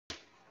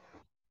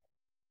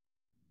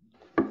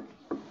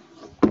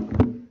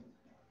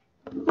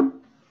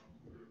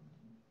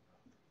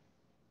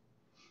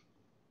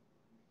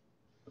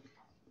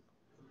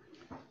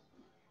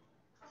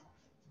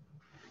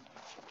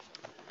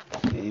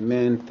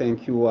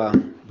Thank you,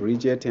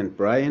 Bridget and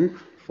Brian,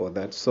 for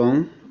that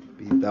song,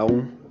 Be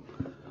Thou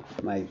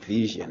My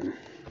Vision.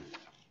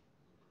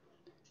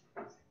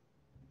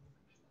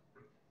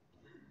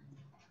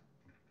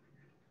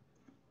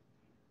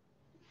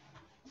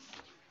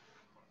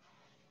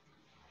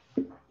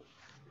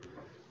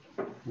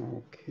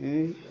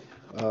 Okay.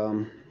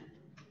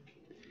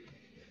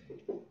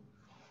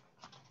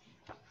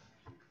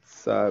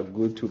 It's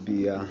good to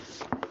be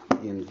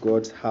in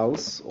God's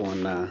house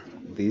on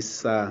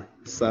this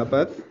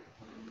Sabbath.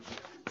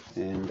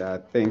 And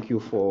thank you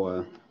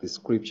for the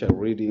scripture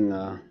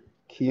reading,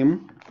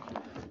 Kim.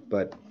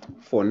 But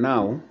for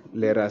now,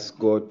 let us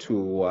go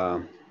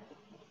to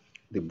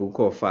the book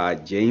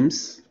of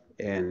James,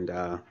 and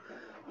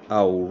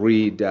I'll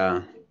read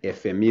a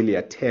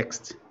familiar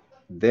text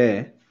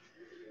there.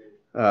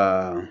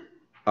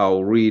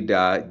 I'll read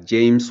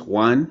James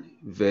 1,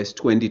 verse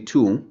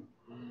 22.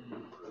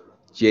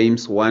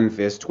 James 1,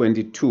 verse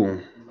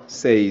 22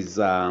 says,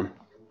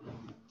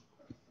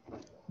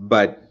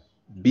 but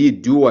be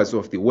doers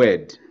of the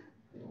word,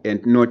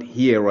 and not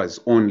hearers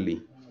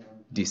only,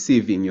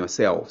 deceiving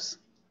yourselves.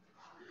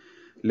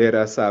 Let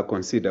us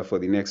consider for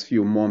the next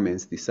few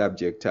moments the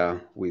subject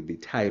with the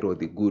title,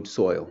 The Good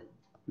Soil.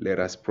 Let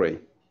us pray.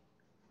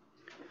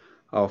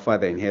 Our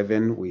Father in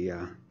heaven, we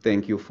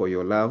thank you for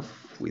your love.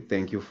 We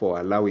thank you for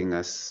allowing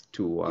us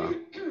to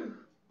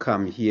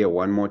come here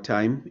one more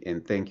time,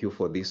 and thank you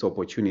for this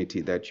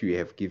opportunity that you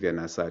have given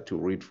us to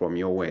read from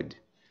your word.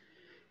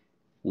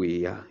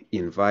 We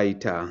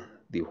invite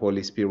the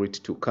Holy Spirit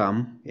to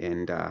come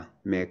and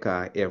make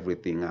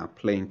everything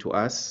plain to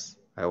us.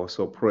 I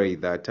also pray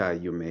that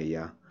you may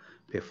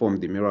perform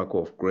the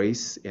miracle of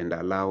grace and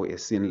allow a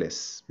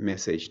sinless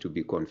message to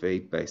be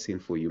conveyed by a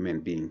sinful human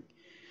being.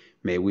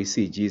 May we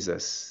see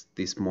Jesus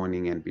this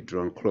morning and be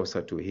drawn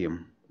closer to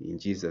him. In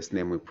Jesus'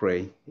 name we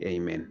pray.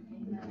 Amen.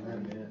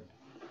 Amen.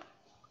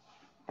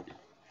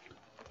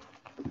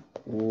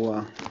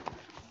 We'll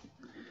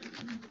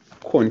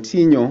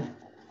continue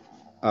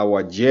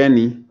our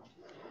journey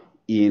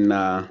in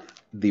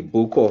the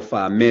book of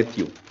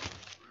Matthew.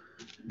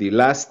 The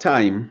last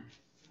time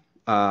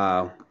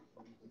I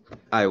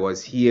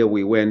was here,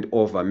 we went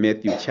over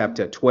Matthew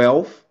chapter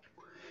 12.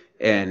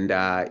 And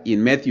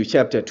in Matthew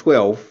chapter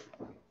 12,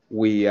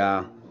 we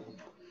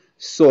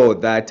saw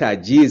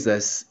that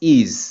Jesus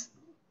is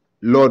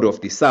Lord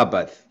of the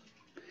Sabbath.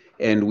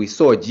 And we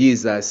saw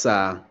Jesus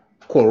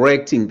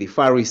correcting the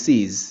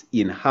Pharisees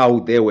in how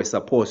they were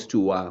supposed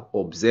to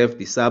observe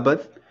the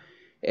Sabbath.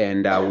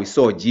 And we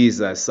saw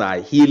Jesus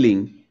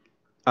healing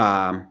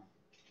the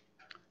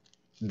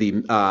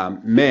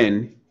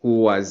man who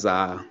was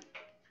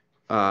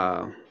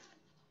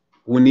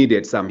who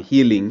needed some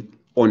healing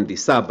on the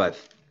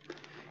Sabbath.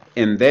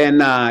 And then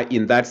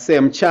in that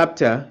same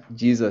chapter,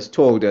 Jesus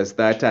told us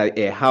that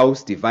a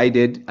house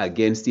divided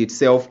against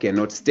itself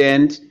cannot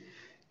stand.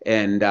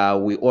 And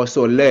we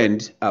also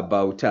learned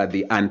about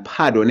the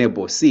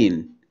unpardonable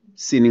sin.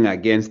 Sinning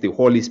against the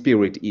Holy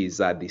Spirit is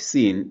the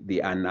sin,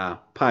 the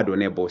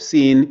unpardonable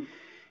sin.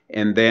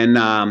 And then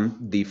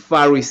the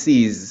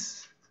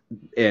Pharisees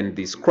and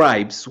the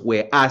scribes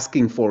were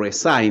asking for a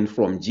sign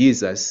from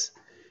Jesus.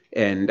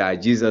 And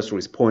Jesus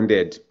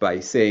responded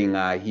by saying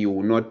he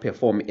will not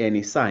perform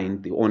any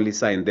sign. The only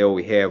sign that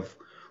we have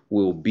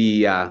will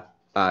be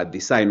the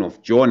sign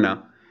of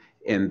Jonah.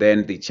 And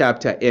then the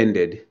chapter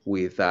ended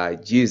with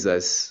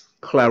Jesus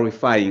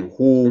clarifying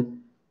who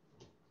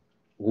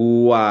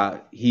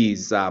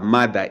his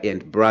mother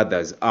and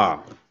brothers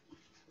are.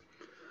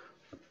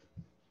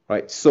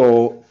 Right.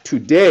 So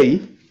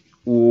today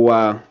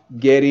we'll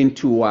get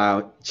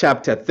into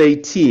chapter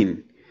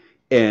 13.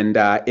 And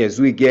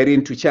as we get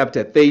into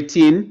chapter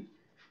 13,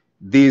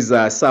 these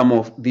are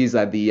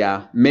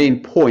the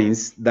main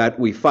points that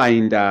we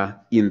find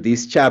in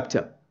this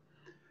chapter.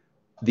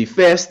 The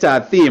first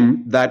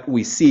theme that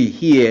we see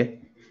here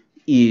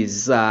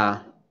is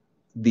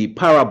the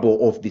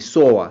parable of the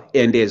sower.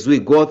 And as we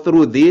go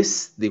through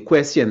this, the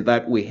question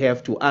that we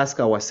have to ask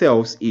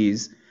ourselves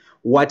is,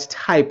 what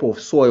type of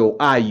soil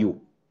are you?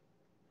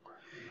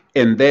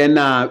 And then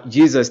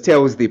Jesus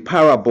tells the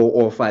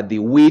parable of the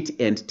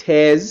wheat and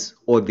tares,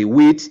 or the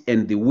wheat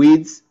and the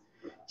weeds.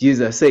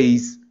 Jesus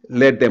says,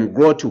 let them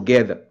grow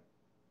together.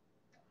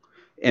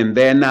 And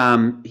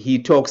then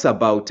he talks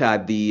about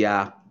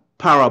the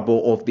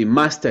parable of the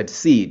mustard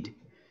seed,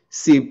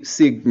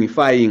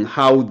 signifying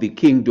how the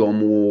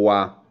kingdom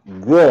will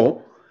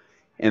grow.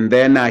 And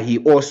then he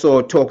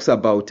also talks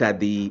about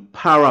the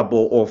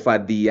parable of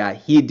the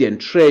hidden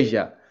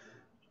treasure,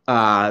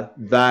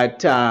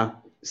 that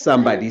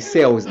somebody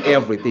sells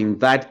everything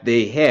that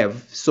they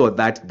have so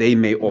that they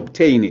may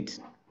obtain it.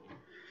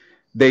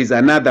 There is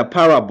another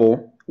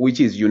parable which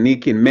is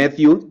unique in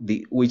Matthew,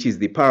 which is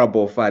the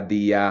parable of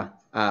the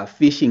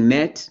fishing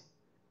net.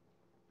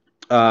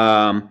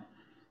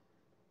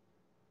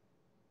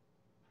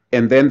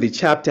 And then the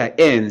chapter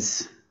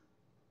ends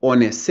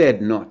on a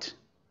sad note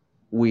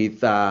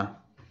with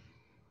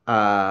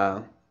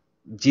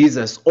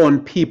Jesus' own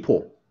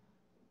people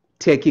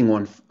taking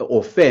on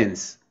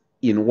offense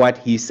in what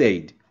he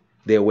said.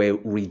 they were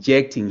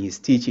rejecting his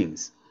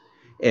teachings.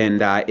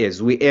 And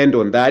as we end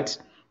on that,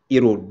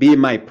 it will be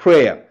my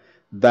prayer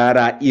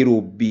that it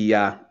will be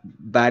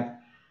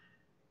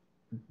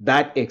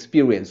that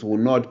experience will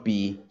not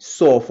be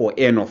so for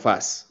any of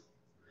us.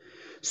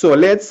 So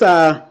let's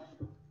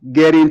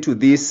get into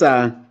this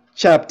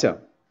chapter.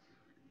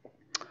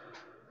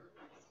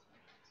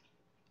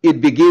 It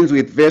begins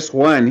with verse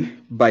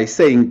 1 by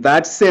saying,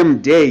 that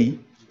same day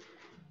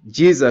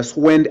Jesus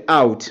went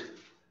out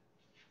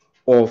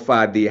of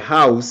the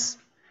house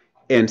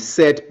and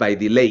sat by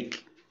the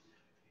lake.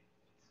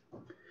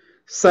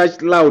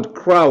 Such loud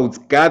crowds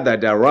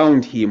gathered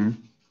around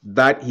him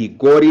that he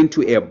got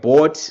into a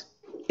boat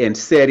and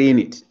sat in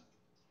it,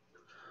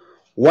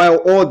 while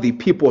all the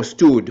people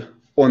stood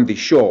on the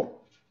shore.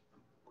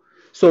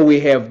 So we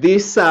have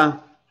this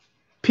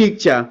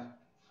picture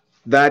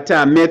that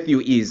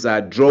Matthew is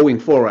drawing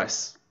for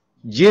us.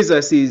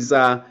 Jesus is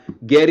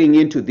getting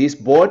into this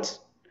boat,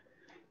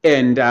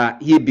 and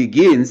he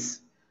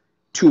begins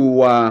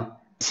to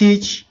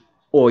teach,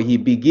 or he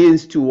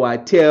begins to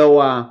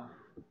tell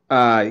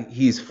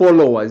his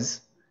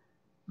followers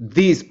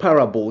these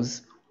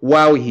parables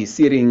while he's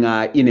sitting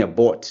in a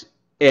boat.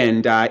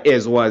 And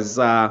as was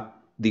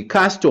the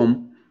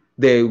custom,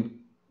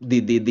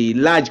 the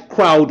large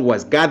crowd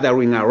was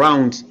gathering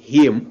around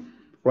him,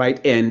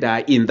 right? And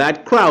in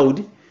that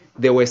crowd,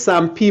 there were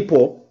some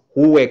people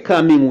who were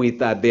coming with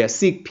their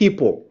sick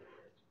people,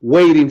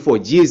 waiting for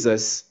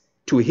Jesus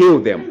to heal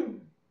them,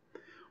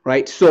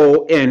 right?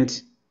 So,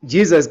 and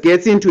Jesus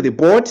gets into the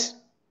boat.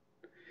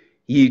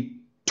 He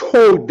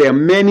told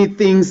them many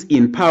things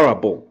in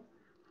parable.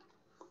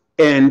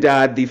 And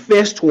the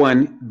first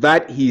one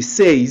that he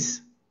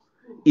says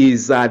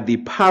is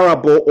the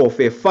parable of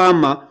a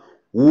farmer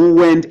who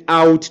went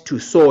out to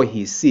sow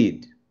his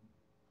seed.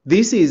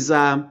 This is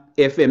a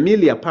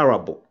familiar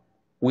parable.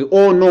 We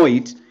all know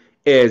it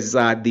as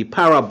the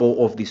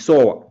parable of the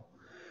sower.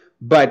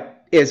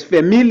 But as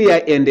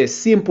familiar and as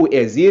simple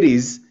as it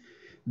is,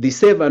 the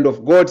servant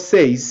of God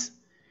says,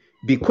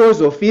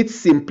 because of its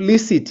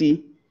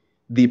simplicity,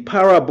 the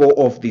parable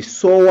of the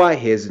sower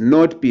has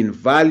not been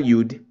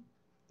valued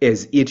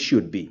as it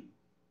should be.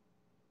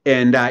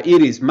 And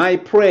it is my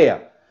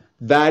prayer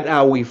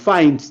that we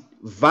find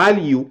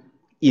value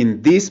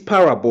in this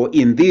parable,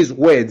 in these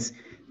words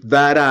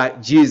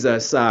that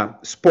Jesus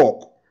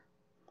spoke.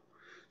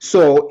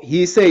 So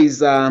he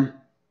says, a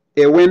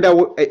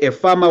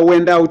farmer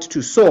went out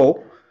to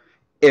sow.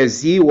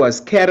 As he was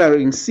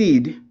scattering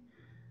seed,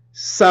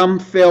 some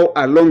fell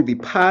along the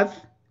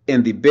path,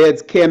 and the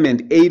birds came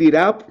and ate it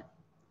up.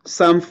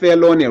 Some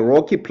fell on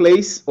rocky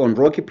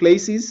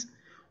places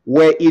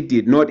where it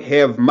did not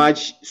have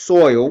much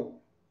soil.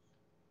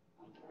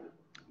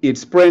 It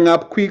sprang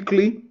up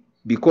quickly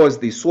because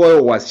the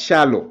soil was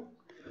shallow.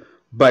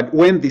 But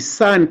when the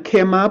sun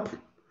came up,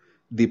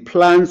 the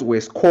plants were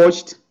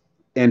scorched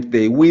and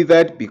they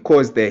withered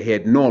because they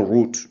had no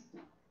root.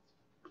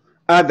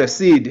 Other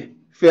seed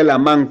fell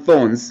among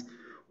thorns,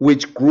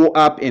 which grew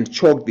up and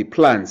choked the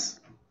plants.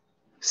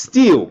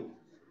 Still,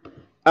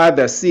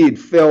 other seed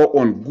fell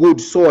on good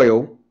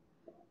soil,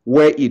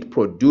 where it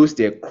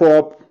produced a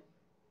crop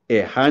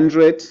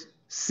 100,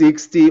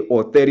 60,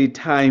 or 30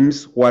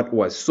 times what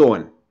was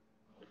sown.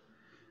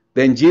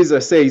 Then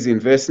Jesus says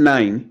in verse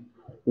 9,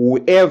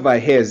 whoever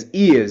has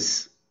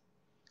ears,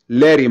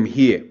 let him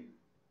hear.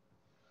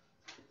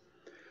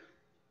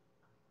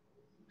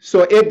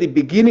 So at the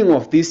beginning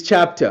of this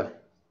chapter,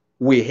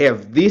 we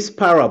have this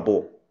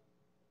parable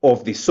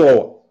of the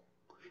sower.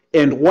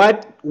 And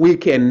what we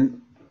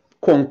can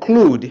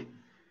conclude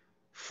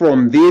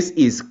from this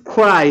is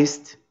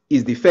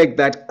the fact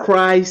that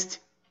Christ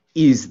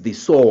is the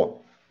sower.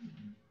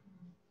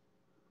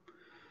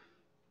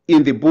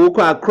 In the book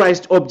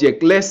Christ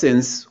Object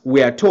Lessons,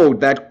 we are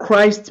told that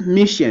Christ's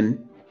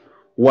mission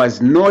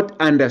was not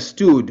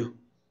understood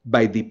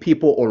by the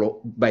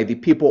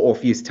people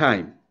of his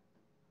time.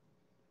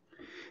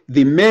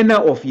 The manner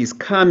of his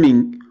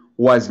coming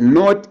was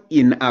not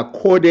in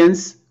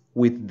accordance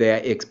with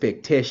their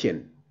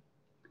expectation.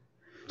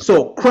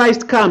 So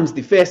Christ comes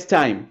the first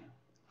time,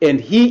 and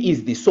he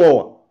is the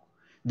sower.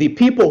 The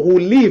people who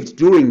lived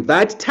during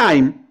that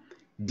time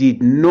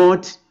did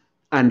not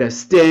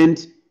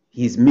understand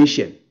his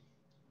mission.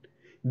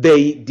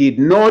 They did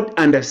not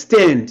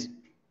understand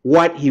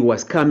what he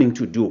was coming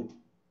to do.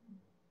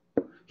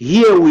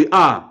 Here we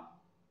are,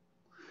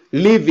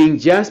 living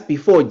just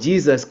before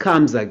Jesus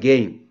comes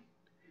again.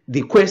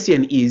 The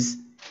question is,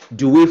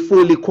 do we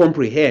fully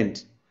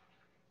comprehend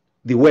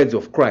the words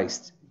of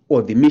Christ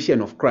or the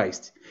mission of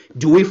Christ?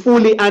 Do we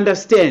fully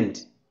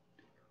understand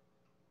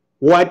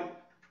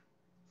what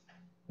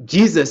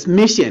Jesus'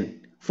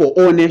 mission for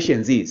all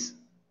nations is?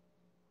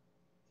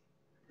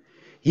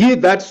 He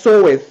that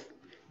soweth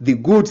the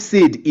good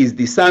seed is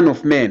the Son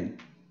of Man,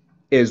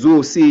 as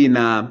we'll see in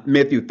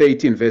Matthew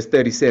 13, verse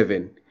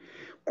 37.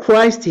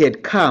 Christ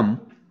had come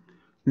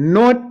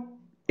not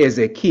as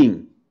a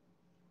king,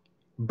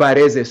 but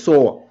as a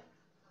sower.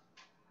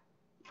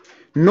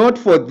 Not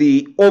for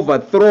the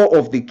overthrow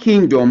of the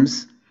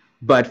kingdoms,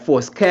 but for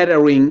the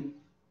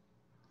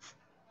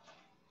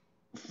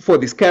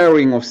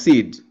scattering of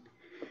seed,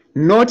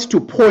 not to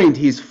point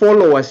his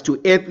followers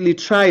to earthly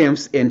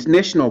triumphs and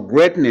national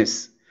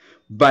greatness,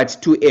 but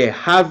to a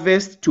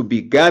harvest to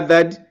be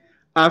gathered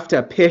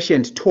after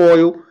patient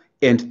toil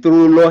and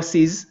through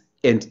losses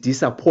and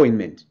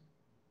disappointment.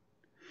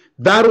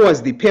 That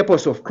was the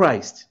purpose of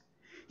Christ.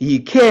 He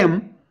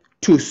came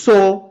to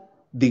sow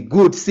the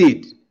good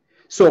seed.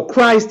 So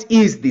Christ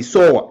is the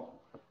sower.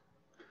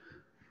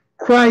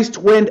 Christ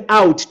went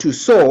out to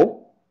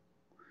sow.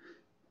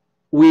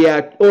 We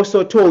are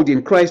also told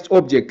in Christ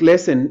Object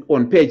Lesson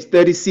on page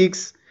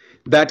 36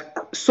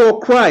 that so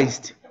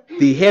Christ,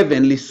 the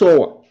heavenly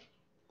sower,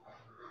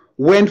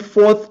 went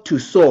forth to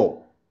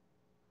sow.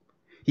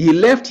 He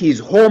left his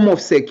home of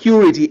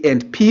security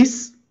and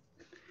peace,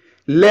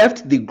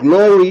 left the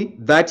glory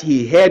that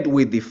he had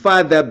with the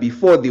Father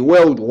before the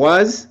world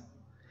was.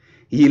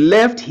 He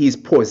left his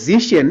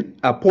position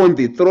upon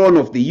the throne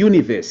of the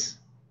universe.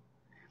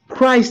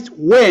 Christ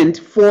went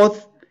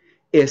forth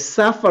a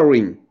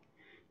suffering,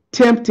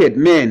 tempted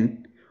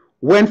man,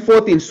 went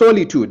forth in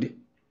solitude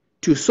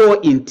to sow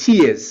in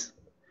tears,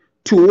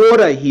 to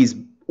water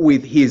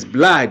with his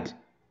blood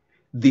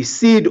the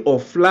seed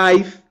of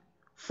life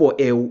for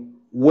a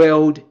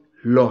world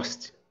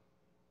lost.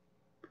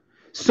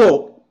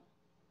 So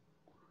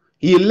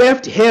he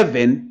left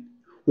heaven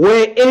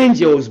where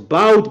angels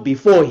bowed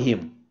before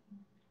him,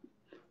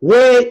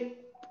 where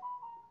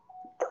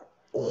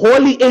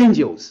holy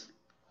angels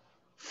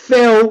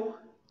fell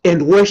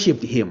and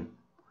worshipped him.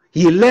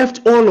 He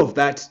left all of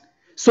that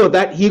so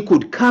that he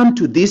could come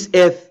to this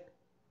earth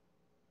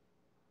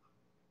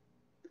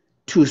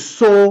to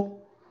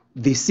sow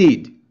the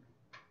seed.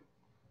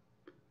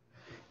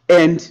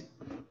 And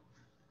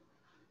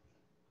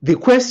the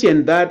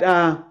question that,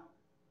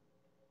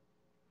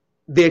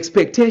 the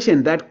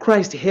expectation that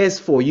Christ has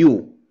for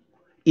you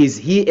is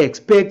he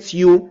expects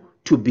you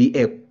to be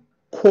a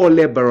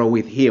co-laborer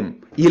with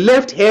him. He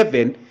left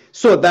heaven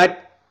so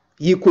that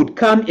he could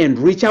come and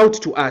reach out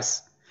to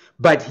us,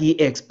 but he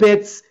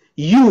expects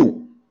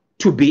you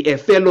to be a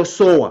fellow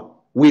sower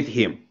with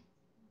him.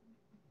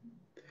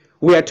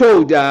 We are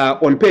told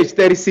on page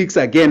 36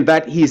 again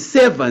that his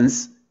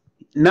servants,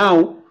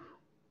 now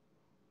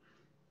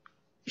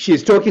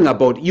she's talking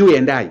about you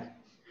and I,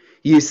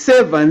 his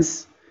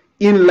servants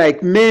in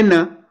like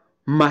manner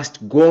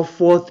must go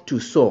forth to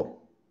sow.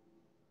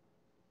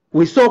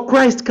 We saw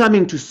Christ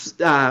coming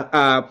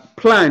to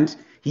plant.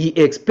 He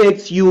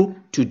expects you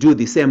to do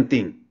the same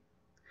thing.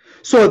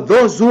 So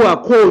those who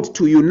are called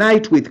to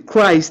unite with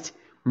Christ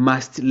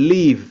must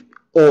leave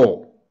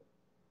all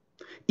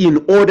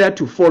in order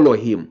to follow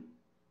him.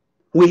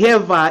 We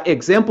have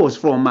examples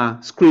from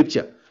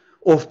scripture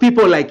of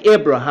people like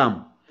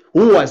Abraham,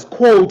 who was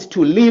called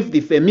to leave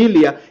the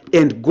familiar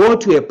and go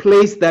to a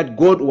place that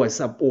God was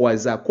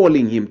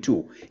calling him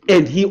to,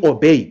 and he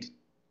obeyed.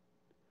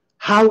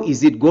 How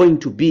is it going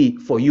to be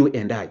for you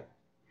and I?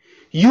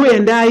 You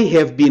and I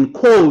have been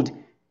called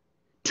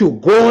to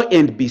go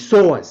and be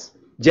sowers,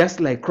 just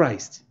like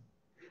Christ.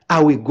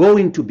 Are we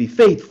going to be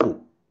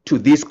faithful to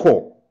this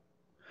call?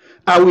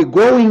 Are we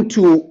going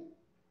to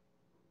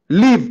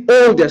leave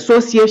old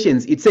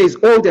associations? It says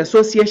old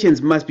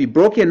associations must be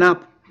broken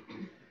up,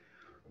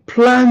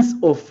 plans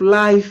of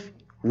life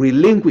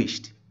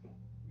relinquished,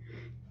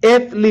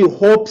 earthly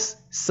hopes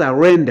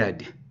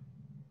surrendered.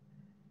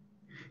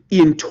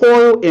 In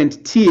toil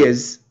and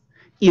tears,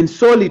 in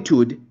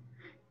solitude,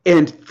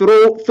 and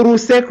through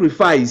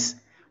sacrifice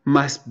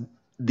must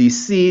the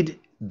seed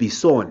be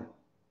sown.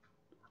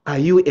 Are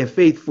you a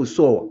faithful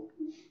sower?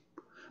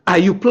 Are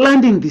you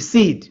planting the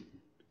seed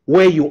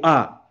where you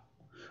are?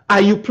 Are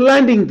you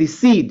planting the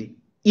seed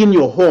in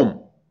your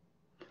home?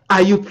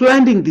 Are you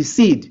planting the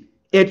seed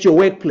at your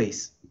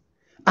workplace?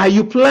 Are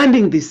you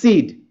planting the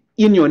seed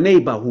in your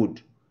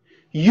neighborhood?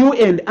 You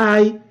and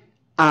I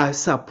are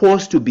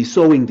supposed to be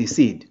sowing the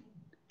seed.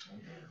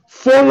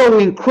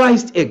 Following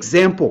Christ's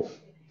example,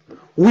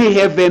 we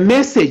have a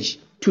message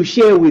to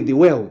share with the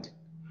world.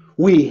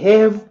 We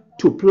have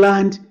to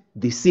plant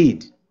the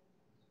seed.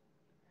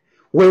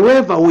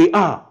 Wherever we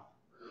are,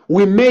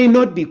 we may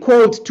not be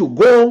called to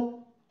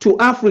go to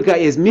Africa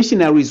as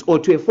missionaries or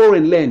to a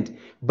foreign land,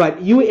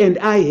 but you and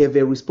I have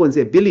a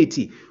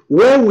responsibility.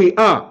 Where we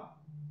are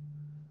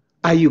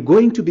you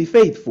going to be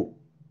faithful?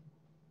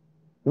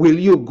 Will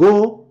you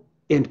go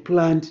and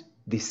plant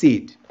the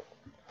seed?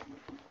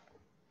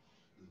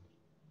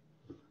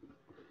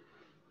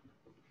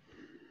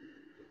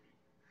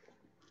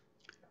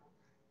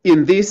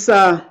 In this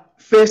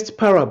first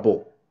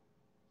parable,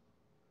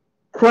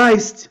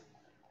 Christ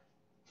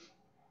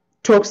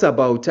talks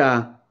about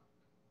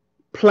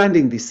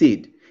planting the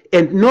seed.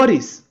 And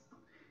notice,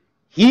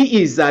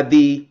 he is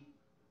the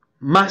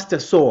master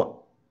sower.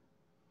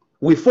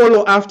 We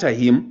follow after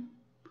him,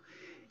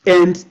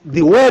 and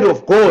the word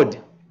of God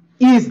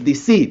is the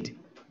seed.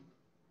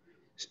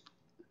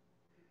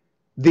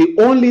 The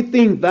only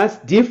thing that's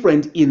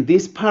different in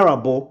this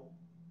parable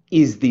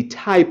is the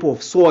type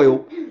of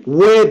soil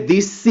where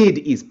this seed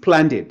is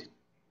planted.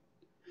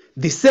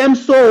 The same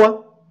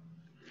sower,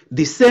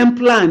 the same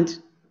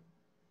plant,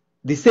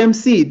 the same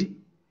seed,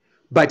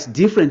 but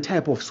different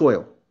type of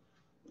soil.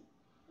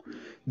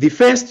 The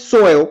first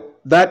soil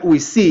that we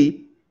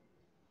see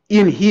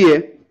in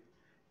here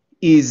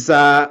is,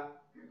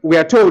 we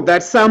are told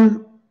that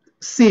some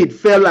seed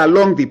fell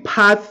along the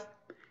path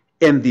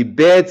and the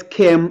birds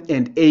came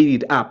and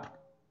ate it up.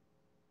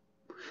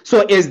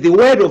 So as the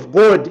word of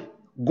God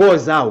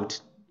goes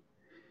out,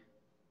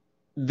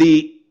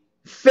 the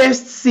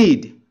first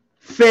seed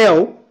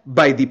fell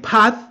by the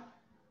path.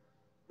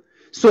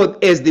 So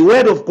as the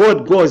word of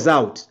God goes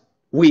out,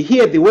 we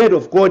hear the word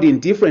of God in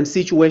different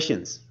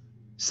situations.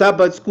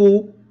 Sabbath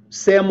school,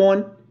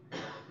 sermon.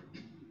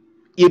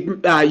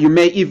 You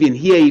may even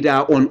hear it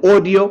on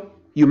audio.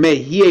 You may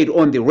hear it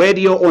on the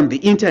radio, on the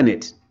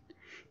internet.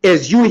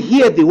 As you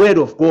hear the word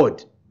of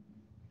God,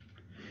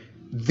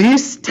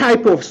 this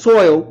type of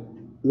soil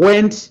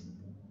went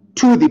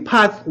to the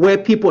path where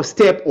people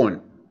step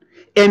on.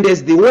 And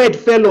as the word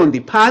fell on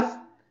the path,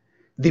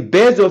 the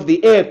birds of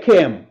the air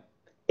came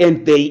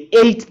and they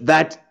ate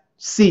that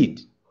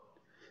seed,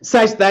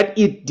 such that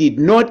it did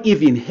not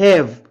even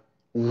have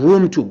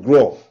room to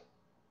grow.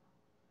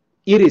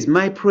 It is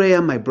my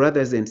prayer, my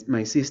brothers and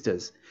my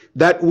sisters,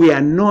 that we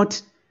are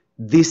not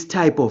this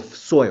type of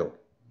soil.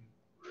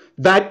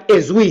 That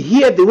as we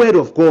hear the word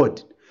of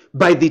God,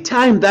 by the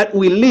time that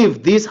we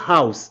leave this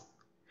house,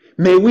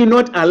 may we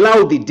not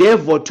allow the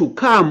devil to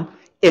come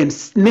and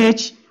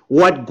snatch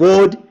what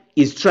God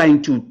is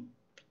trying to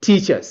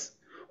teach us,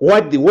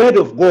 what the word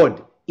of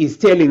God is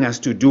telling us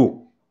to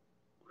do.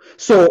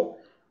 So,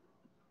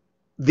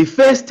 the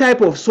first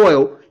type of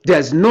soil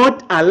does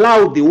not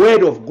allow the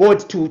word of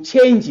God to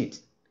change it.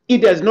 It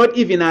does not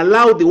even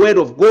allow the word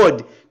of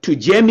God to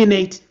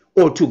germinate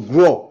or to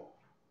grow.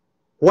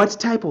 What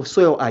type of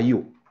soil are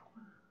you?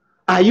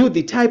 Are you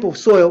the type of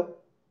soil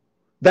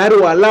that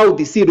will allow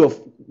the seed of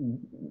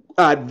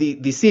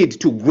the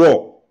seed to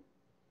grow?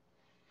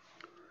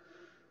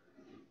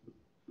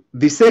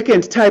 The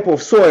second type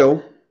of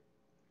soil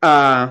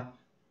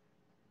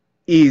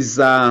is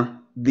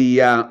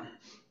the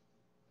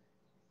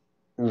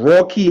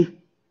rocky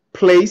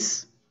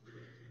place.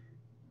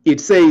 It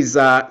says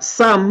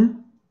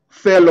some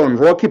fell on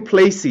rocky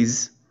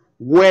places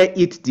where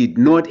it did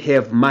not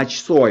have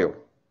much soil.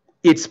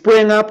 It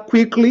sprang up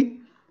quickly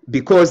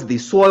because the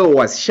soil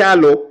was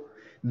shallow.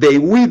 They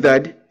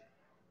withered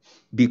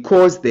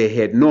because they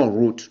had no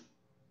root.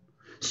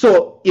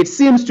 So it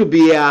seems to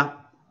be a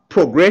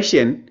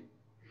progression.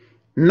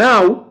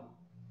 Now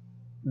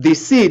the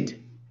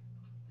seed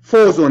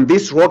falls on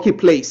this rocky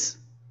place.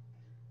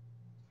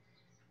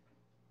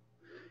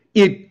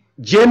 It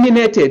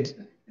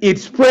germinated, it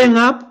sprang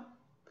up,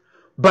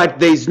 but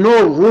there is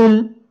no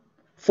room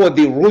for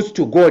the roots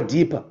to go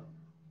deeper.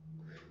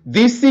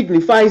 This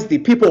signifies the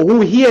people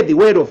who hear the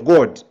word of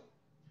God.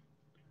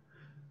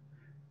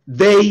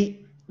 They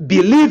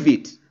believe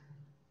it.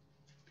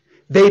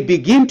 They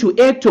begin to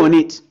act on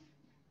it.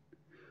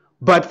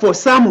 But for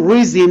some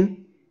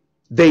reason,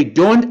 they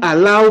don't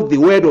allow the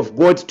word of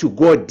God to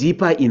go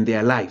deeper in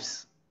their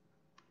lives.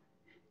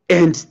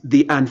 And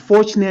the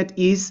unfortunate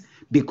is,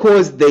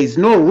 because there is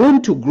no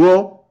room to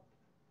grow,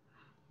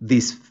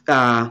 this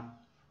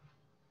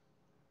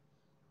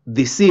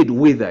the seed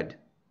withered.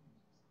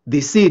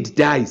 The seed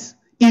dies.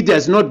 It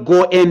does not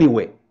go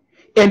anywhere.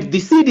 And the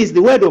seed is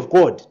the word of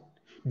God.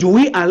 Do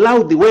we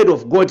allow the word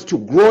of God to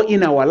grow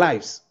in our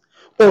lives?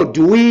 Or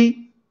do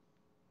we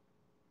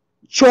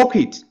choke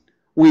it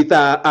with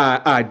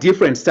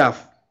different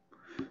stuff?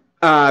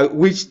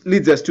 Which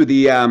leads us to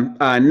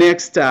the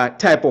next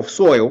type of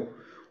soil,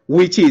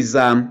 which is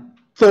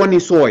thorny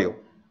soil.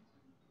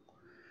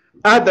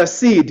 Other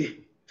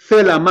seed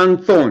fell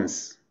among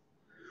thorns,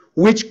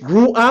 which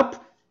grew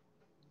up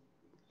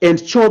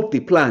and choked the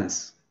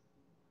plants.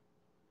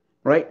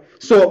 Right?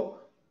 So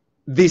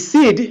the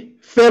seed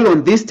fell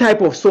on this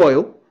type of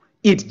soil,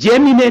 it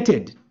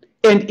germinated,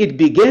 and it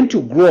began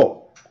to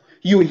grow.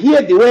 You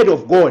hear the word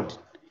of God,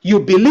 you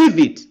believe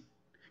it,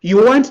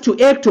 you want to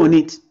act on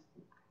it,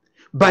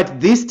 but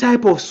this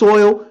type of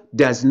soil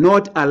does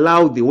not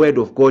allow the word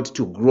of God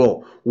to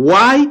grow.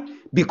 Why?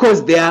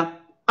 Because there are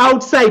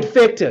outside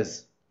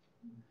factors,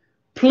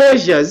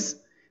 pleasures,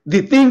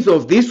 the things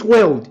of this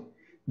world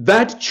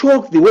that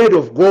choke the word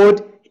of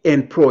God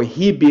and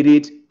prohibit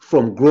it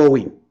from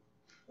growing.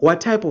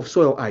 What type of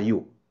soil are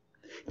you?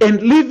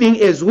 And living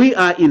as we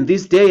are in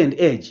this day and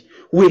age,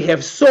 we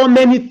have so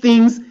many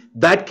things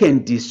that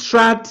can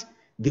distract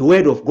the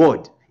word of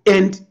God.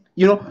 And,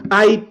 you know,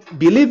 I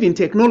believe in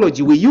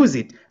technology, we use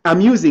it. I'm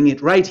using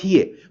it right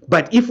here.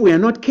 But if we are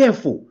not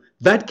careful,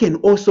 that can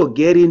also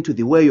get into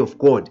the way of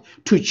God,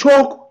 to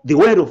choke the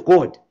word of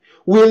God.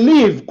 We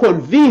live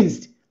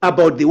convinced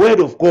about the word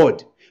of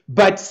God,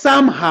 but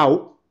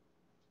somehow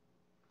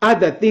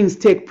other things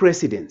take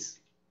precedence.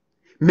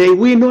 May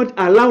we not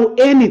allow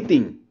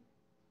anything,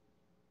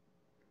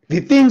 the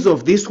things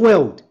of this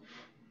world,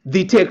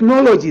 the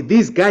technology,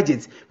 these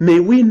gadgets, may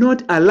we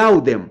not allow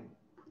them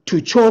to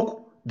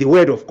choke the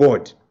word of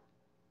God.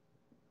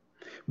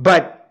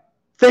 But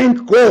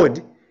thank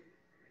God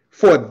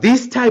for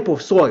this type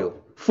of soil,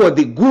 for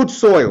the good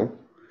soil,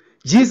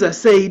 Jesus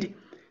said,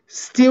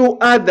 still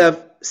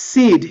other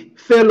seed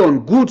fell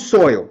on good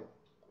soil,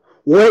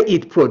 where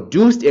it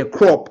produced a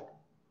crop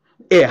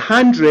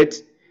 100,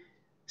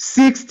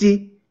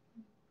 60,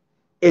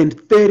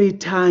 and 30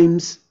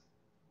 times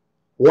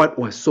what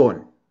was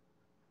sown.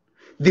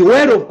 The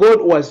word of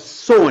God was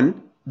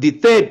sown, the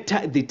third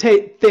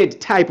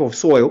type of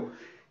soil.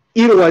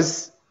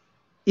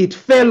 It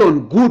fell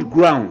on good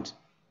ground.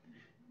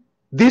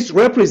 This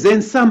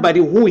represents somebody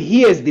who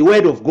hears the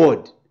word of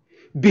God,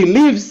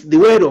 believes the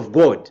word of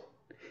God,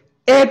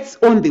 acts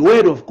on the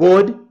word of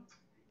God,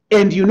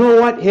 and you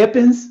know what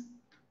happens?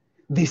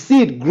 The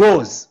seed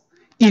grows.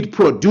 It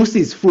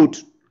produces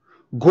fruit.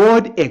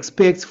 God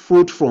expects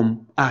fruit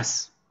from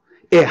us.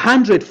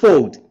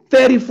 100-fold,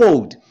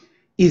 30-fold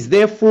is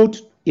there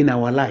fruit in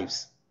our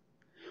lives.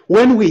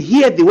 When we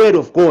hear the word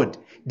of God,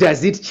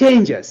 does it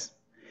change us?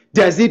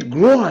 Does it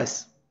grow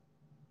us?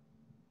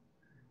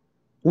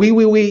 We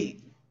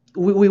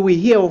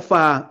hear of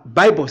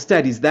Bible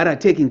studies that are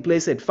taking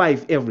place at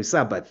 5 every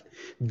Sabbath.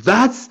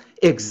 That's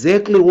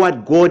exactly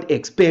what God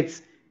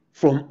expects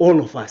from all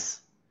of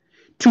us.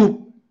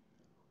 To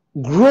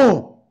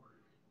grow,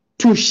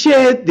 to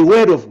share the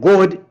word of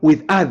God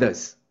with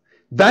others.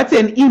 That's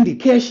an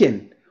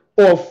indication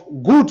of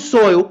good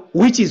soil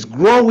which is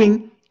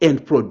growing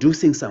and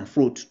producing some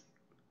fruit.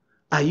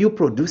 Are you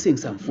producing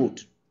some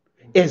fruit?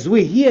 As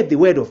we hear the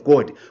word of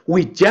God,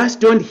 we just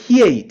don't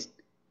hear it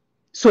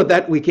so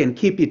that we can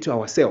keep it to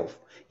ourselves.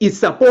 It's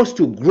supposed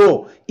to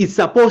grow. It's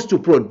supposed to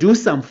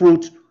produce some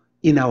fruit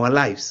in our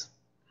lives.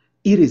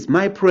 It is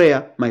my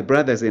prayer, my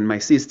brothers and my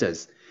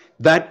sisters,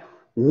 that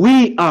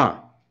we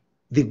are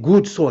the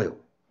good soil.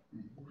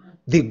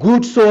 The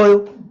good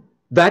soil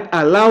that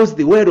allows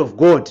the word of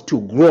God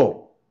to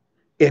grow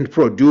and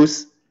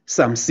produce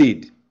some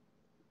seed.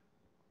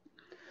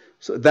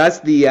 So that's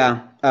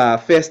the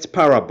first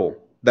parable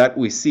that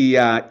we see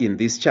in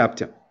this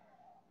chapter.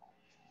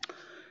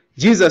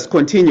 Jesus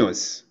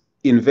continues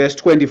in verse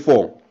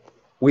 24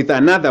 with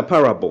another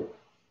parable.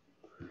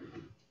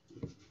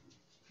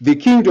 The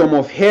kingdom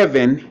of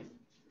heaven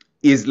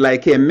is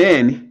like a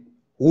man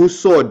who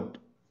sowed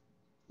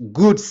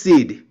good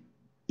seed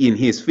in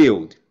his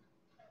field.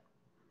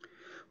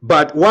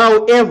 But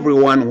while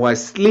everyone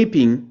was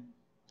sleeping,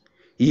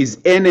 his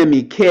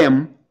enemy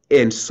came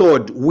and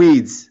sowed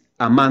weeds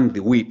among the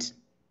wheat,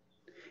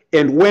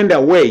 and went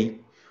away.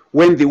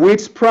 When the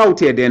wheat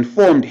sprouted and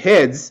formed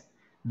heads,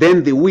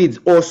 then the weeds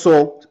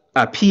also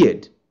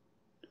appeared.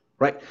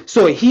 Right?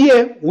 So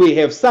here we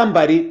have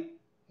somebody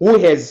who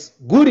has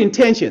good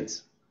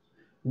intentions,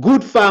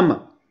 good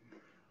farmer,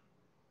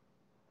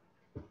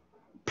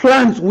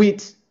 plants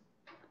wheat,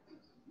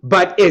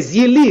 but as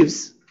he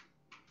leaves,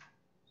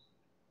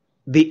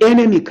 the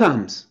enemy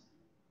comes,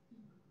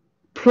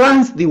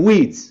 plants the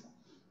weeds.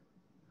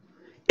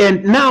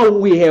 And now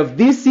we have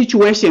this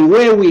situation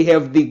where we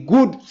have the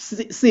good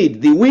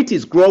seed, the wheat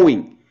is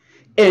growing,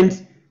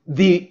 and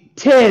the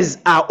tares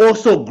are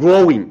also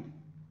growing.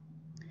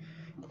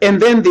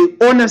 And then the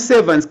owner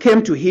servants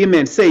came to him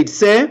and said,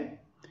 "Sir,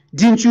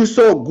 didn't you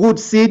sow good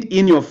seed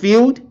in your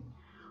field?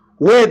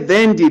 Where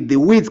then did the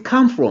weeds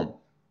come from?"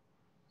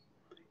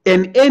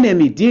 "An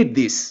enemy did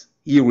this,"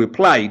 he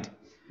replied.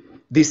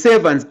 The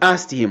servants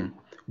asked him,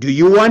 "Do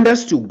you want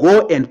us to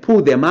go and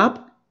pull them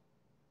up?"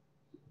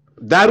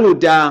 That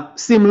would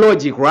seem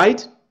logic,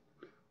 right?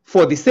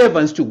 For the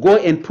servants to go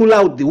and pull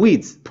up the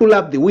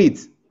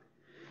weeds.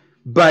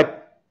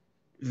 But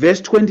verse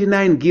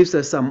 29 gives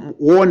us some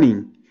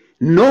warning.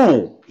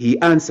 "No," he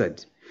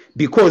answered,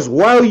 "because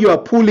while you are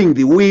pulling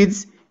the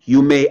weeds,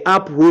 you may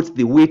uproot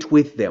the wheat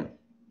with them."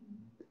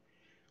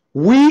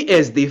 We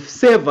as the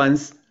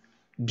servants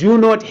do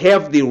not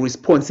have the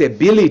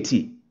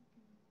responsibility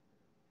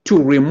to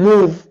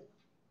remove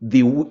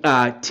the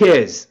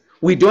tares.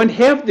 We don't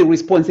have the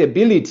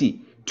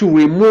responsibility to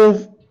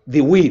remove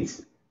the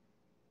weeds.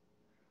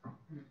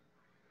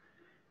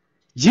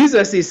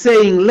 Jesus is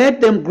saying, let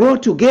them grow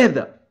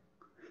together.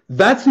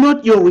 That's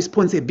not your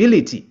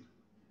responsibility.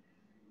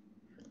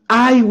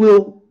 I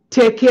will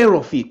take care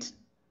of it.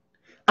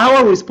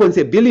 Our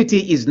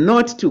responsibility is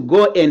not to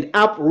go and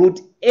uproot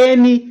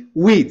any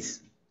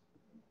weeds.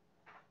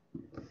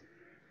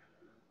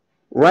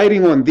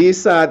 Writing on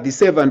this, the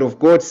servant of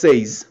God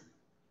says,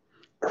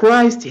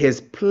 Christ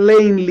has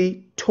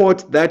plainly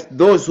taught that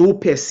those who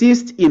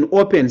persist in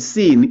open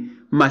sin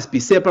must be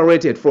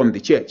separated from the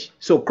church.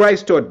 So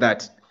Christ taught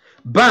that.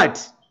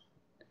 But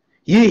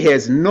he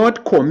has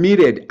not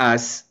committed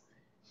us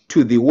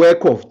to the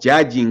work of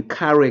judging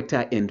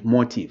character and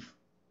motive.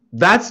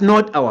 That's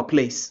not our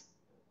place,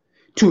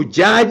 to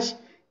judge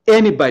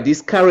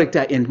anybody's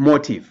character and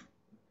motive.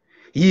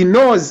 He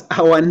knows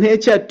our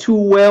nature too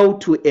well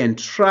to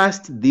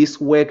entrust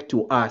this work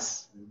to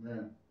us.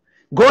 Amen.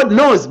 God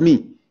knows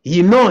me.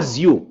 He knows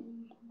you.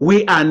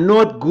 We are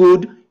not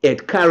good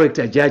at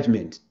character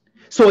judgment.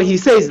 So he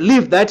says,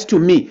 leave that to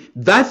me.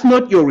 That's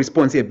not your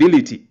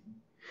responsibility.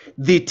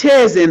 The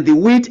tares and the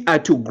wheat are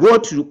to grow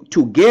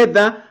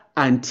together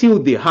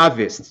until the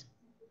harvest.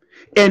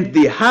 And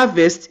the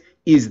harvest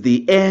is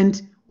the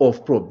end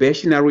of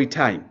probationary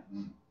time.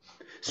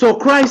 So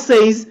Christ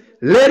says,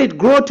 let it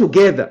grow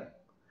together.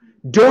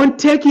 Don't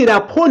take it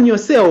upon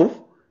yourself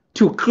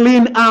to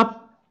clean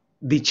up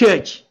the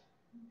church.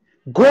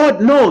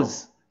 God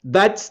knows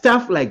that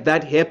stuff like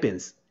that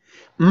happens.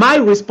 My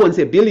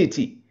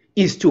responsibility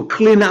is to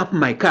clean up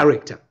my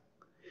character,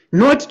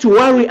 not to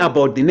worry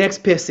about the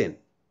next person.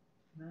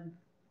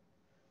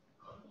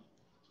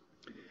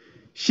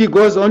 She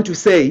goes on to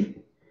say,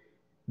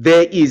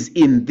 there is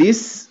in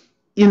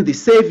the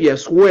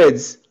Savior's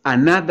words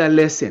another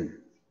lesson,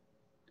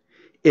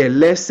 a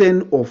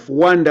lesson of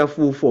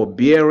wonderful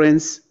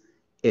forbearance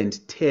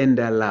and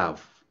tender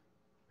love.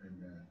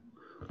 Amen.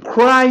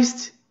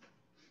 Christ,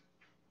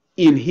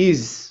 in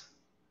his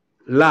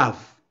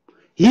love,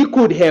 he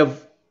could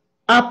have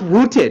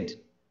uprooted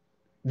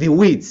the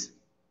weeds,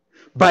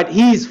 but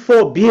he is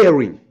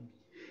forbearing.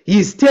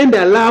 His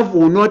tender love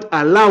will not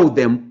allow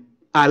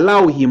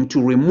him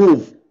to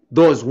remove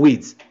those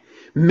weeds.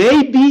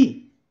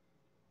 Maybe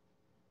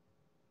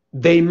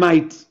they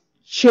might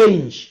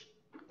change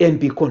and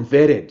be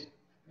converted.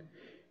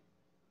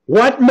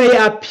 What may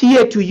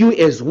appear to you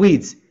as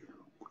weeds,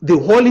 the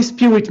Holy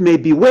Spirit may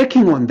be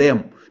working on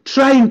them,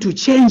 trying to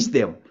change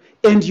them.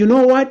 And you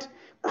know what?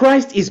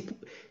 Christ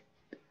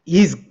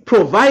is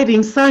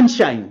providing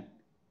sunshine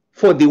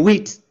for the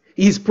wheat.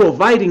 He's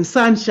providing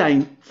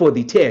sunshine for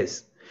the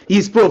tares.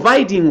 He's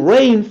providing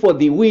rain for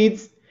the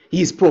weeds.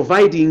 He's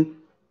providing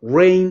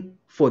rain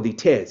for the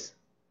tares.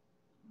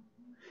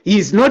 He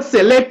is not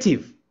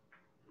selective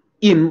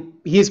in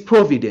his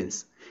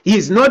providence. He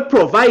is not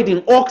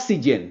providing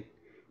oxygen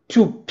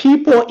to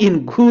people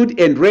in good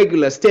and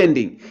regular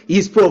standing. He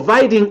is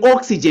providing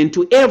oxygen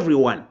to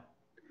everyone.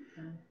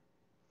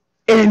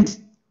 And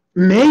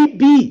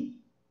maybe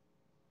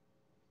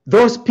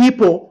those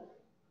people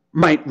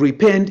might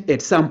repent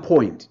at some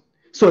point.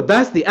 So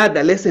that's the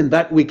other lesson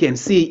that we can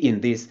see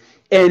in this.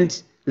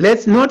 And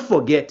let's not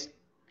forget,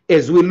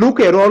 as we look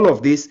at all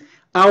of this,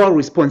 our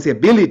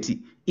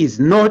responsibility is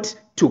not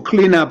to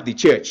clean up the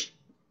church.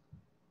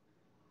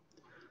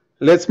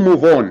 Let's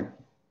move on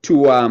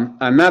to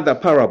another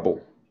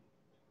parable.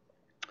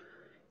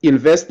 In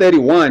verse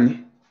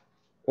 31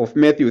 of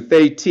Matthew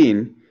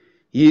 13,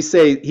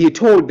 he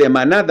told them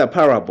another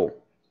parable.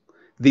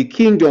 The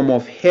kingdom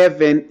of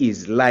heaven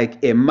is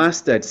like a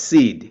mustard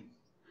seed,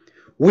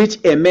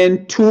 which a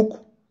man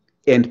took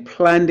and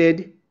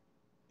planted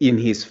in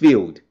his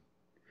field.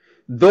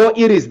 Though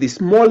it is the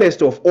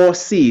smallest of all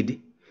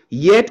seed,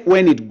 yet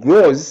when it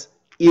grows,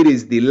 it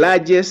is the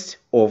largest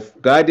of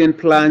garden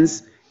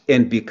plants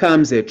and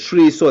becomes a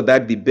tree, so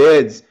that the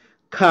birds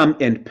come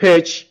and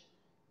perch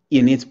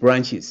in its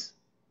branches.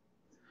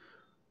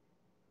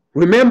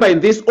 Remember, in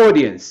this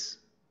audience,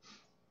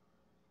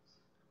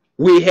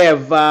 we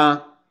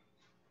have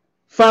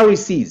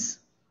Pharisees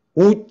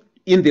who,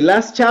 in the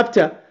last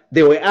chapter,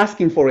 they were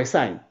asking for a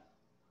sign.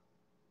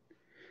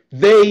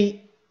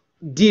 They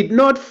did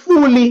not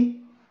fully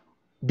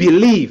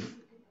believe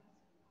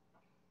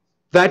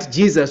that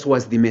Jesus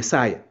was the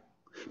Messiah,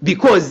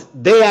 because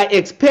they are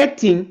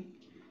expecting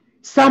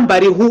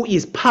somebody who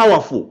is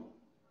powerful,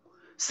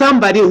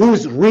 somebody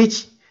who's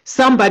rich,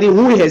 somebody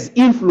who has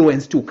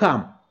influence to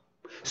come.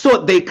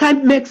 So they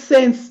can't make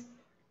sense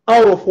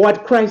out of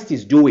what Christ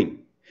is doing.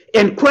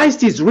 And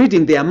Christ is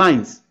reading their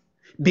minds,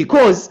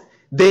 because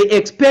they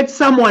expect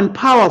someone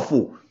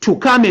powerful to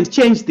come and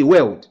change the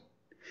world.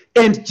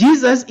 And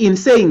Jesus, in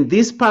saying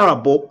this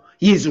parable,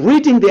 he is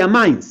reading their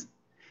minds.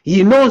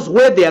 He knows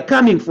where they are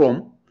coming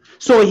from.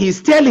 So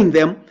he's telling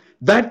them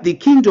that the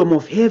kingdom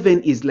of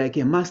heaven is like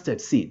a mustard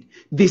seed,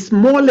 the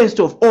smallest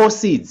of all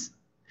seeds.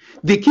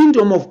 The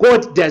kingdom of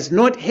God does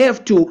not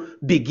have to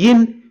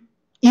begin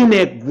in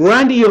a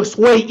grandiose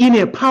way, in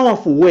a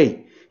powerful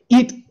way.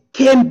 It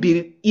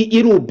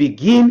will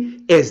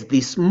begin as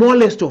the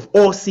smallest of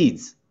all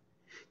seeds.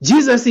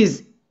 Jesus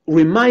is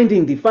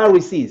reminding the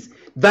Pharisees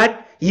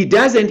that he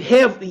doesn't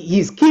have,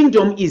 his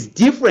kingdom is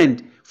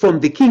different from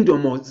the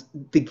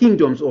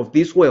kingdoms of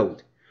this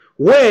world,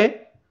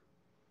 where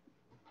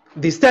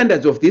the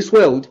standards of this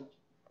world,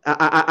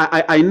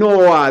 I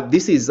know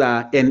this is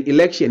an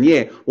election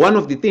year. One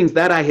of the things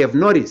that I have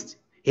noticed,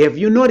 have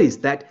you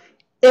noticed that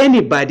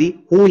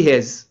anybody who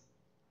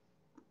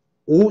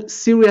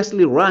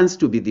seriously runs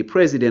to be the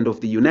president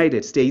of the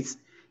United States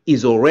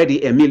is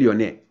already a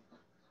millionaire?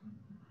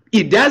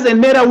 It doesn't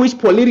matter which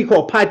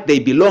political party they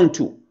belong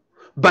to.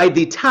 By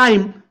the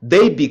time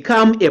they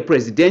become a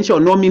presidential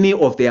nominee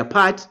of their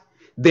party,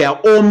 they are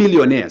all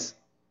millionaires.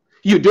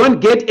 You don't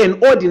get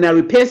an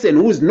ordinary person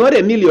who's not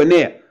a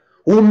millionaire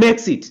who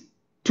makes it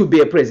to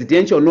be a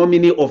presidential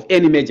nominee of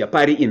any major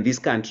party in this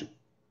country.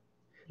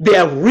 They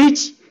are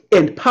rich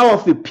and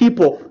powerful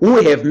people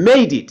who have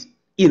made it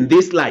in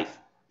this life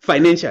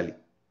financially.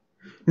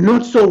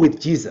 Not so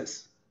with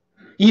Jesus.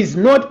 He is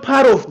not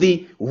part of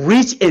the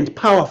rich and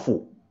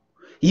powerful.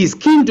 His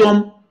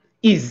kingdom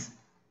is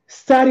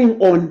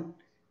starting on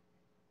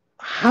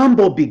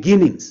humble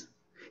beginnings,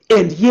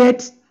 and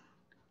yet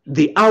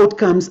the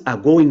outcomes are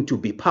going to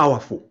be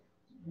powerful.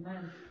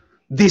 Amen.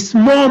 the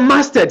small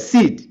mustard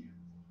seed,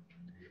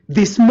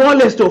 the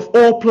smallest of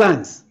all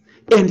plants,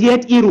 and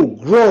yet it will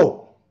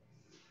grow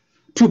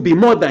to be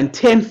more than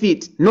 10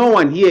 feet. No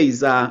one here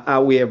is,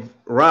 we have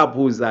Rab,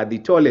 who's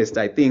the tallest,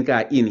 I think,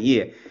 in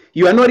here.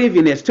 You are not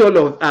even as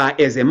tall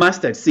as a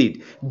mustard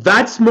seed.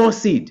 That small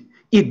seed,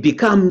 it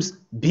becomes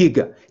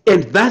bigger.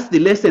 And that's the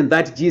lesson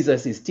that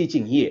Jesus is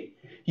teaching here.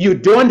 You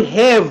don't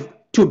have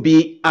to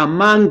be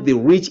among the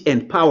rich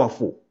and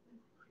powerful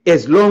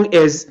as long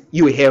as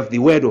you have the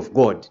Word of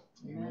God.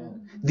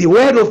 Amen. The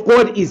Word of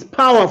God is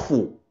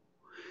powerful.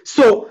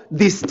 So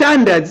the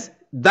standards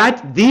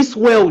that this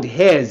world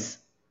has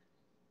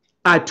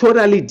are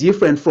totally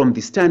different from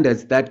the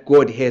standards that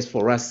God has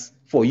for us,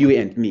 for you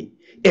and me.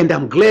 And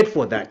I'm glad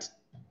for that.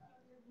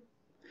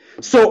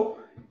 So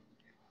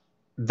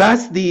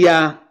that's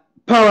the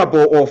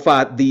parable of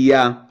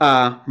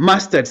the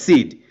mustard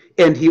seed.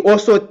 And he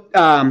also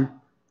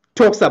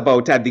talks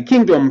about the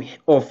kingdom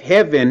of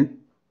heaven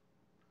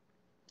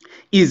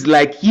is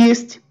like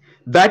yeast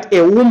that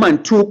a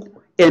woman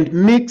took and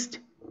mixed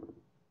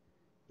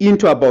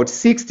into about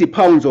 60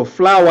 pounds of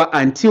flour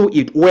until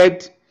it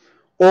worked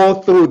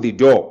all through the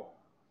dough.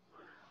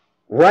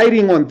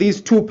 Writing on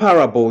these two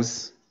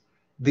parables,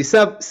 the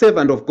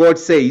servant of God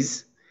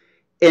says,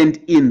 and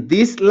in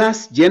this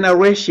last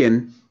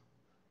generation,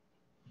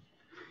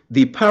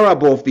 the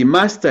parable of the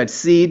mustard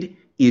seed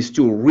is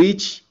to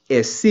reach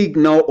a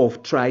signal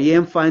of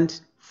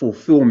triumphant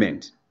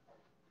fulfillment.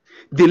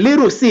 The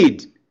little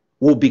seed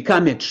will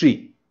become a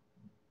tree.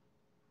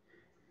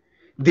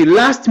 The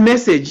last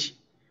message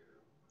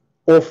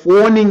of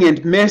warning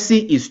and mercy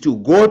is to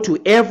go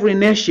to every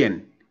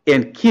nation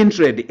and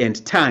kindred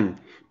and tongue,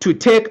 to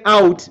take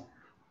out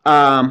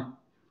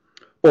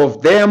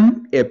of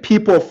them a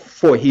people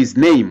for his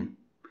name,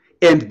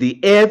 and the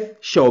earth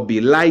shall be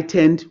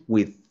lightened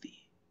with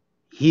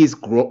his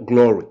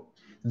glory.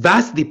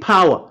 That's the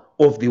power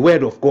of the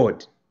Word of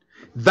God.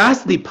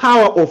 That's the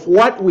power of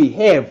what we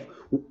have,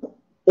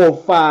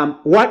 of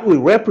what we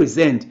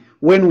represent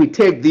when we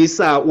take this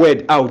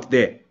word out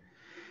there.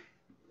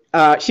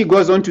 She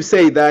goes on to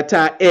say that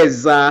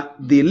as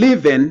the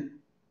leaven,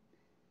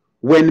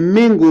 when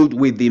mingled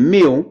with the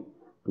meal,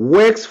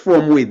 works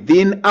from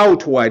within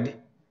outward,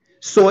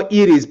 so it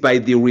is by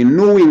the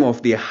renewing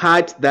of the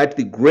heart that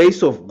the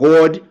grace of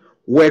God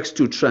works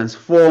to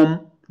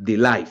transform the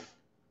life.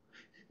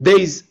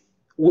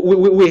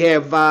 We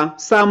have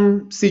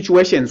some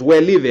situations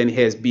where leaven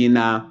has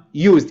been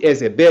used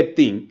as a bad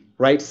thing,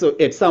 right? So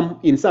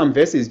in some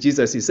verses,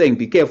 Jesus is saying,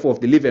 be careful of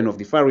the leaven of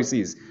the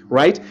Pharisees,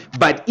 right?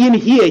 But in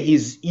here,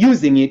 he's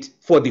using it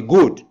for the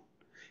good.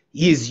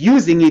 He's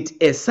using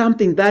it as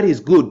something that is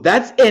good.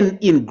 That's an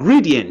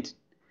ingredient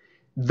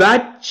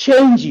that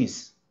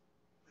changes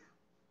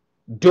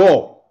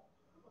dough.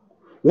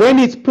 When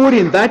it's put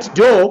in that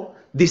dough,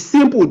 the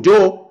simple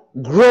dough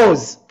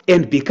grows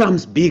and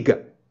becomes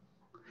bigger.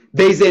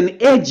 There's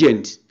an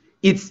agent.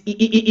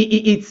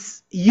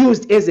 It's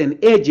used as an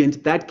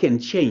agent that can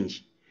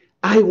change.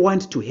 I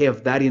want to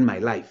have that in my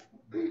life.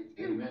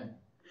 Amen.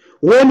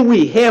 When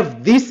we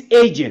have this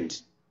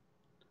agent,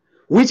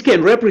 which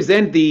can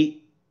represent the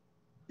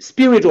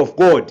Spirit of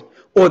God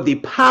or the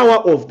power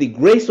of the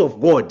grace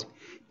of God,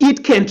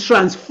 it can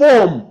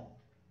transform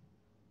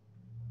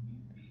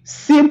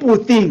simple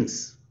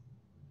things,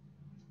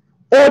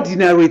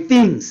 ordinary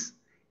things,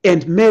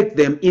 and make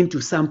them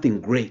into something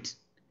great.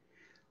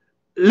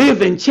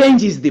 Leaven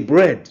changes the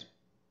bread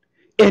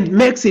and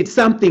makes it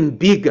something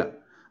bigger.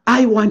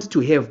 I want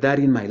to have that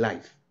in my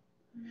life.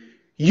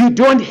 You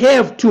don't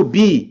have to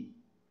be,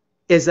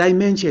 as I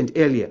mentioned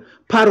earlier,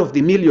 part of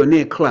the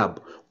millionaire club.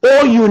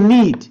 All you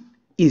need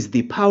is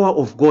the power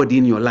of God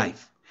in your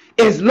life.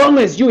 As long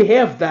as you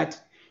have that,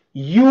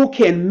 you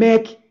can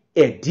make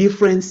a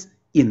difference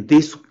in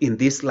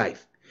this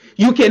life.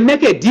 You can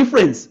make a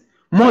difference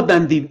more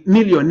than the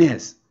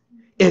millionaires,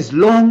 as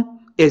long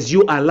as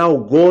you allow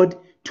God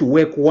to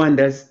work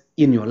wonders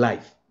in your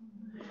life.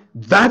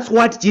 That's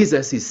what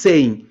Jesus is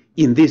saying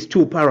in these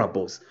two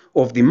parables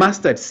of the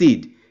mustard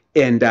seed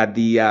and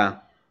the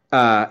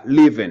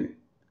leaven.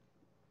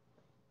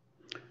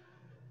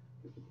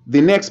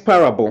 The next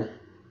parable,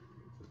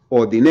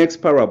 or the next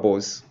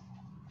parables,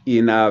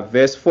 in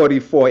verse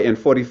 44 and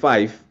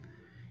 45,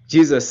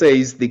 Jesus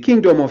says, the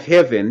kingdom of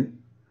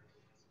heaven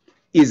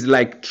is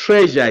like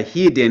treasure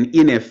hidden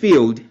in a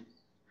field.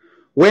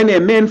 When a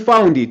man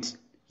found it,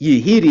 he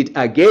hid it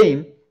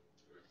again,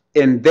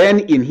 and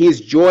then in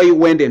his joy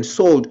went and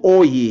sold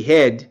all he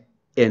had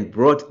and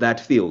brought that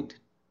field.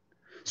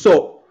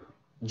 So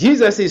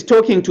Jesus is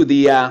talking to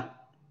the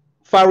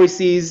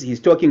Pharisees, he's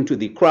talking to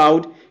the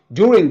crowd.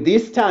 During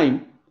this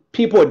time,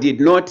 people did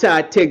not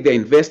take their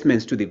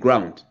investments to the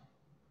ground,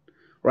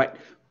 right?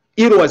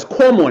 It was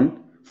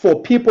common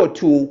for people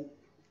to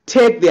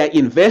take their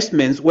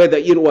investments, whether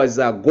it was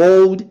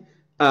gold,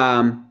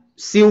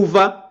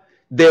 silver,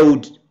 they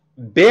would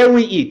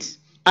bury it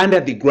under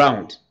the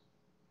ground.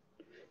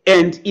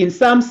 And in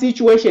some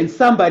situations,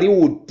 somebody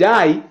would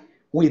die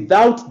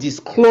without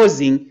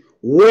disclosing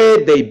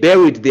where they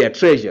buried their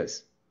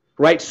treasures,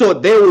 right? So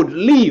they would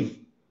leave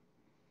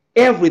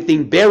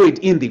everything buried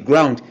in the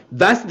ground.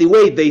 That's the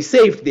way they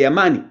saved their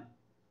money,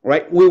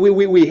 right?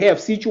 We have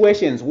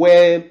situations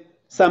where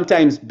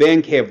sometimes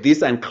banks have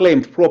this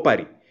unclaimed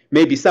property.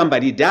 Maybe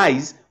somebody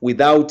dies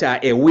without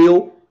a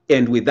will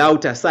and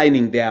without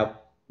assigning their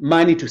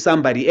money to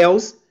somebody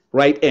else,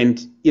 right?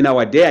 And in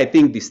our day, I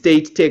think the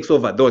state takes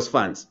over those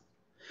funds.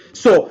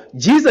 So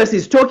Jesus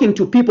is talking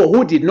to people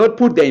who did not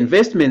put their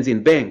investments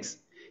in banks.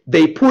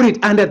 They put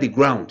it under the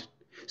ground.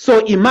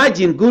 So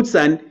imagine, good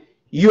son,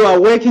 you are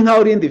working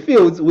out in the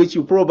fields, which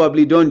you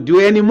probably don't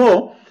do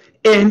anymore.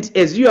 And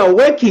as you are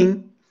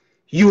working,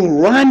 you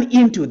run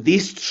into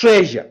this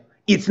treasure.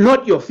 It's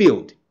not your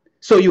field,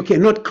 so you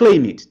cannot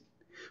claim it.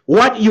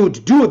 What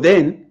you'd do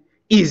then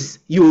is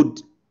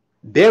you'd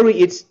bury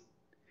it,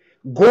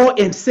 go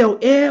and sell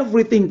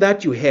everything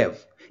that you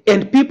have.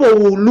 And people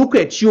will look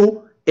at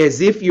you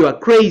as if you are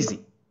crazy.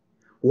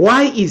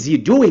 Why is he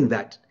doing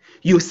that?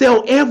 You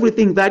sell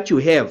everything that you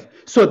have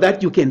so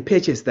that you can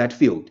purchase that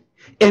field.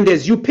 And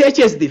as you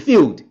purchase the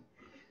field,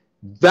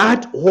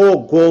 that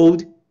whole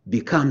gold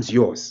becomes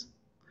yours.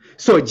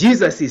 So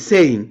Jesus is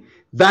saying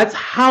that's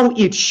how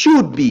it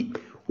should be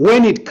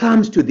when it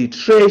comes to the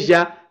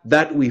treasure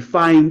that we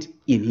find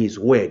in his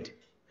word.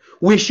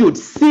 We should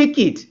seek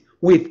it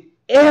with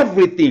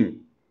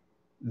everything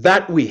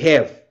that we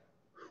have.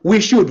 We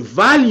should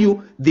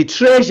value the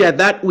treasure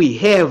that we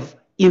have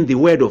in the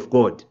word of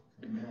God.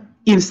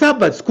 In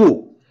Sabbath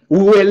school,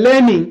 we were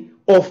learning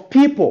of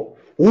people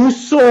who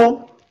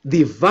saw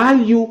the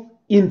value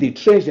in the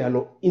treasure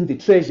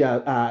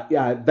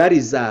that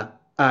is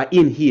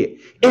in here.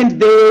 And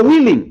they were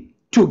willing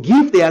to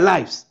give their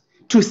lives,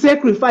 to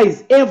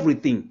sacrifice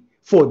everything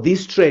for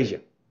this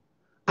treasure.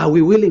 Are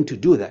we willing to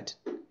do that?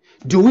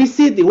 Do we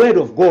see the word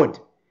of God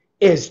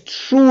as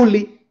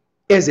truly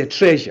as a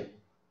treasure?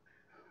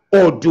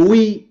 Or do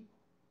we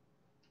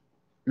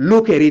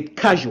look at it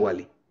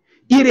casually?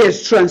 It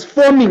has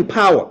transforming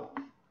power.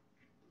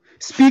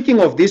 Speaking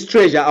of this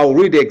treasure, I'll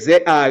read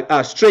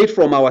straight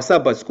from our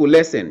Sabbath school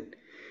lesson.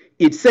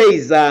 It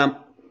says,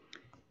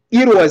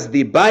 it was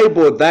the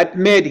Bible that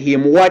made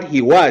him what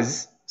he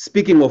was.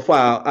 Speaking of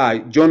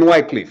John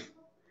Wycliffe.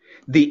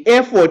 The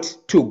effort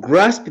to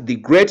grasp the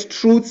great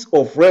truths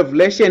of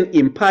Revelation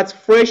imparts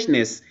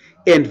freshness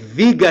and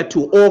vigor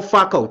to all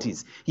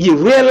faculties. He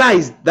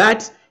realized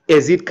that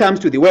as it comes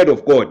to the word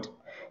of God,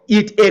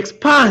 it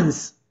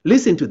expands.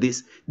 Listen to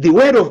this. The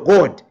word of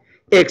God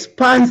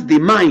expands the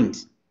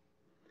mind,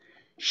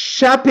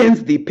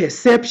 sharpens the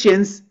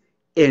perceptions,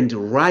 and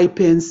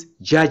ripens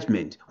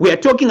judgment. We are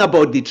talking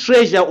about the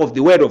treasure of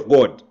the word of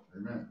God.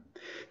 Amen.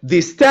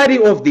 The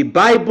study of the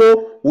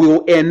Bible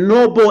will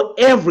ennoble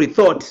every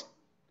thought.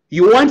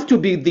 You want to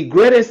be the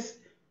greatest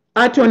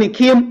Attorney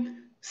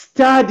Kim?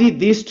 Study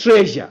this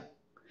treasure.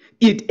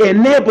 It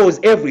enables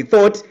every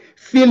thought,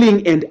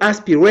 feeling, and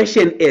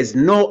aspiration as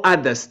no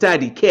other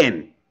study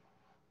can.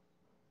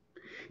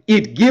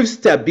 It gives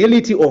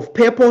stability of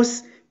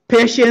purpose,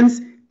 patience,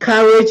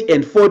 courage,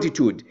 and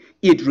fortitude.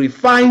 It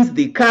refines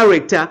the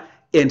character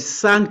and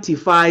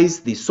sanctifies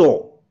the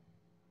soul.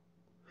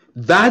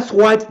 That's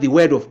what the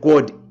word of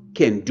God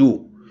can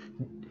do.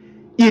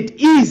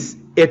 It is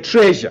a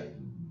treasure.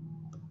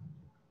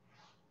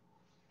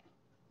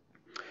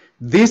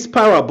 This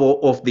parable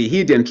of the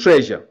hidden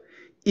treasure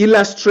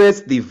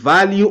illustrates the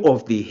value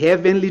of the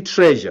heavenly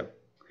treasure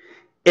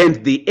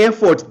and the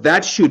effort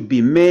that should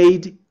be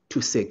made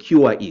to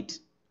secure it.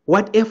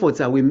 What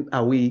efforts are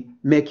we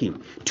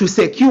making to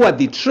secure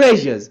the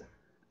treasures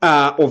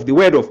of the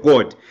word of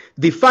God?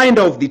 The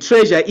finder of the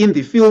treasure in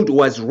the field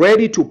was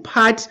ready to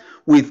part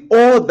with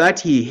all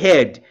that he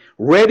had,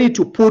 ready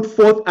to put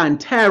forth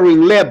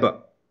untiring labor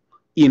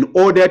in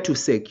order to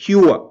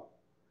secure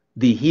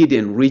the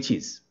hidden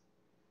riches.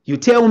 You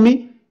tell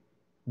me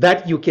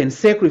that you can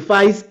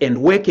sacrifice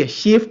and work a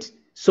shift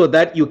so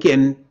that you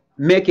can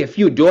make a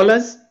few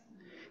dollars?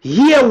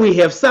 Here we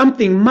have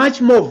something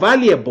much more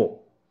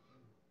valuable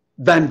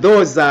than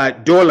those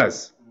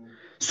dollars.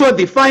 So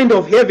the find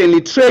of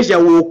heavenly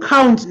treasure will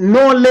count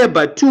no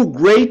labor too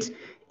great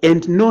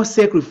and no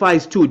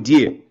sacrifice too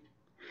dear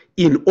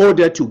in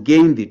order to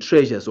gain the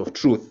treasures of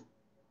truth.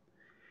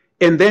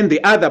 And then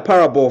the other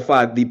parable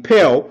of the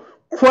pearl,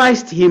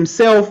 Christ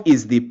himself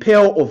is the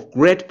pearl of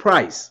great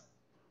price.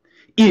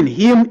 In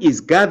him is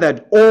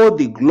gathered all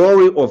the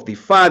glory of the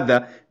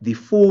Father, the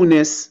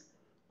fullness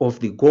of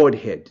the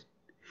Godhead.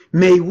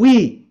 May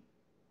we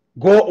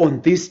go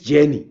on this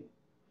journey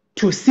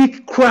to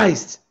seek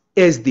Christ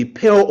as the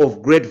pearl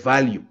of great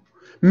value.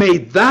 May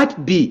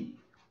that be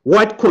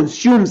what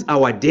consumes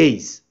our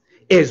days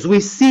as we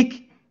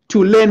seek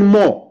to learn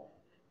more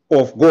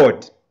of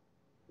God.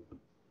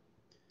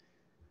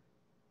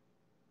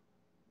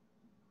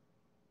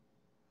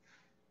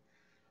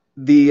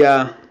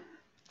 The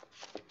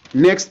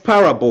next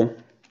parable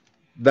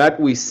that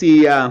we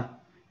see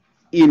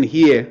in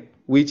here,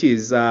 which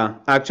is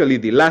actually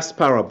the last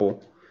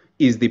parable,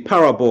 is the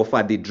parable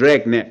of the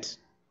dragnet.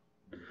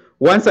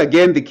 Once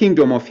again, the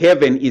kingdom of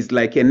heaven is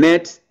like a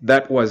net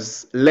that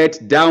was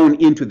let down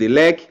into the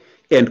lake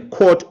and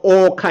caught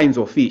all kinds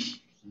of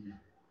fish.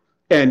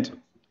 And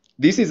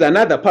this is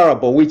another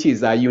parable which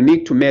is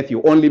unique to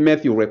Matthew. Only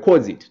Matthew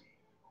records it.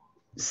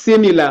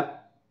 Similar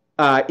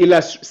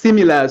application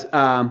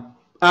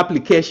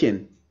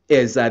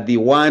as the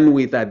one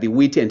with the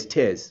wheat and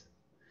tares.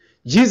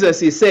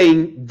 Jesus is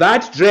saying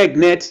that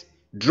dragnet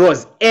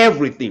draws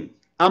everything.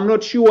 I'm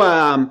not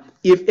sure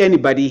if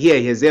anybody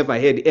here has ever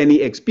had any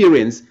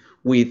experience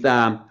with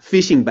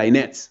fishing by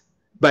nets.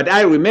 But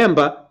I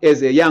remember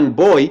as a young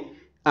boy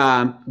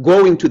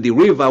going to the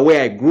river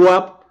where I grew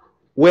up,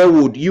 where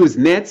we would use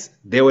nets.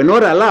 They were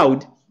not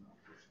allowed,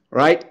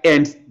 right?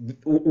 And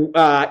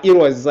it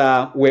was,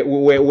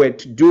 we were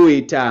to do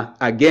it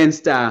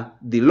against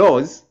the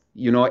laws,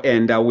 you know,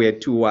 and we had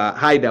to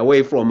hide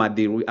away from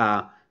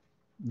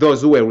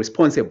those who were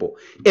responsible.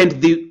 And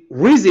the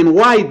reason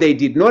why they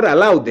did not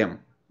allow them,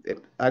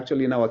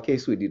 actually in our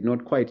case, we did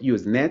not quite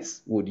use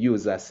nets, we would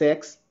use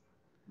sacks,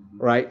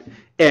 right?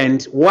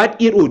 And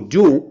what it would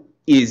do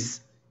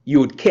is you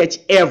would catch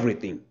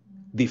everything,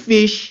 the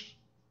fish,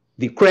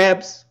 the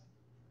crabs,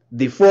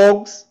 the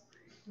frogs,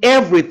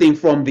 everything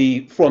from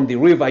the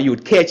river,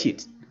 you'd catch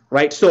it,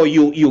 right? So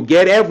you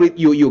get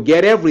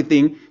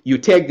everything, you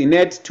take the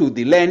net to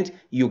the land,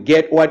 you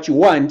get what you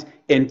want,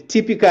 and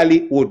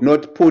typically would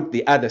not put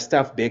the other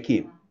stuff back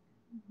in,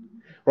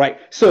 right?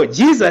 So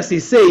Jesus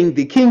is saying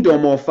the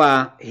kingdom of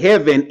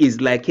heaven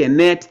is like a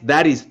net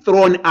that is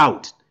thrown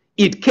out.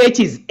 It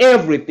catches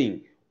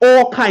everything,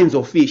 all kinds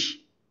of fish,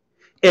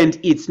 and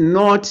it's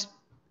not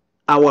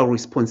our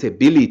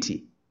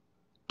responsibility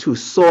to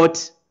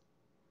sort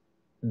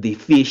the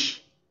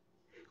fish.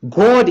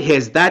 God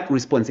has that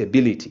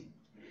responsibility.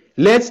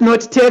 Let's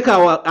not take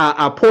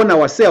upon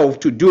ourselves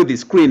to do the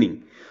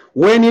screening.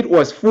 When it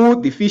was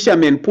full, the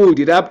fishermen pulled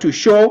it up to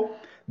shore.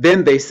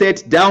 Then they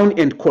sat down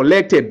and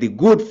collected the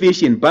good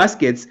fish in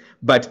baskets,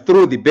 but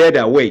threw the bad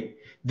away.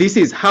 This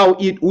is how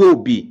it will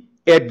be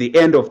at the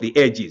end of the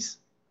ages.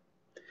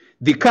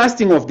 The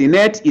casting of the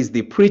net is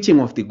the preaching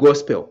of the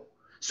gospel.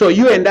 So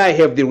you and I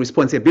have the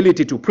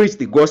responsibility to preach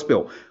the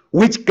gospel,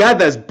 which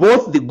gathers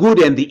both the good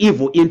and the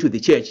evil into the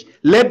church.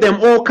 Let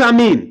them all come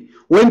in.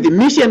 When the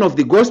mission of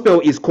the gospel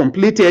is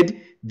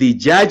completed, the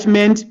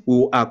judgment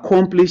will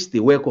accomplish the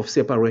work of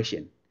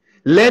separation.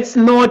 Let's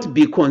not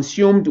be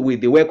consumed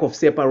with the work of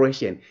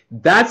separation.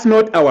 That's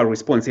not our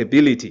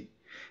responsibility.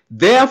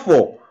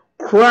 Therefore,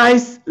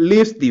 Christ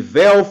lifts the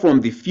veil from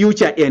the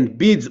future and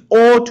bids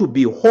all to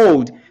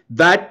behold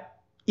that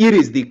it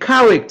is the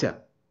character,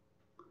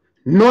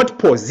 not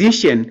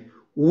position,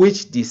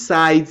 which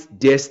decides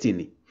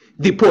destiny.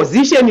 The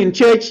position in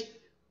church,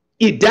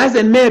 it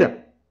doesn't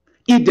matter.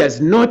 It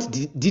does not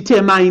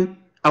determine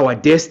our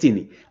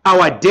destiny.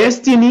 Our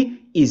destiny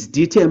is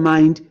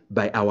determined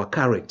by our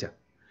character.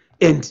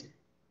 And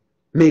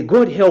may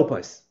God help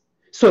us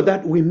so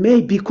that we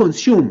may be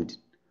consumed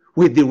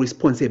with the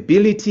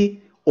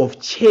responsibility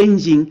of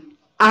changing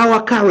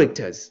our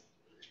characters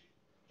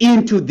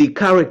into the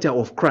character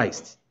of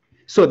Christ,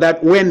 so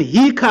that when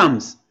he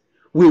comes,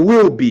 we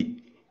will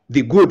be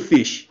the good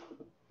fish.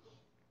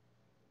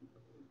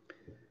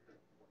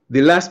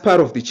 The last part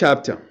of the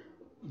chapter,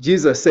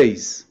 Jesus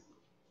says,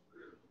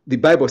 the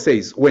Bible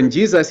says, when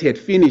Jesus had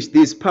finished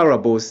these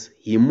parables,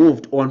 he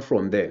moved on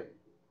from there.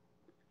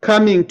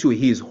 Coming to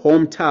his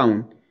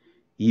hometown,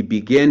 he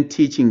began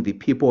teaching the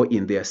people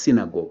in their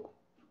synagogue.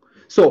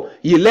 So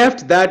he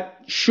left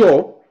that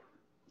shore,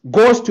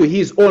 goes to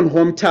his own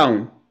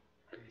hometown,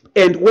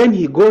 and when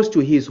he goes to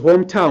his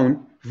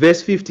hometown,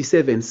 verse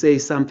 57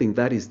 says something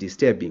that is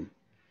disturbing.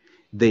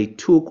 They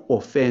took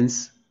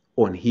offense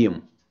on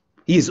him.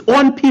 His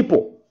own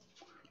people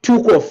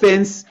took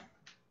offense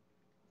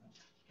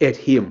at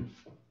him.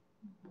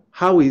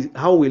 How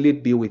will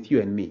it be with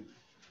you and me?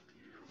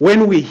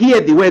 When we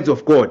hear the words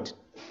of God,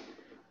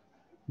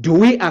 do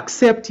we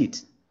accept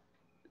it,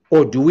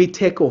 or do we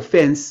take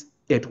offense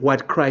at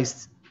what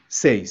Christ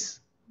says?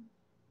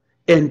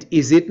 And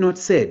is it not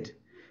said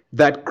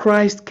that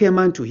Christ came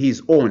unto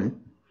his own,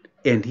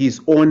 and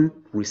his own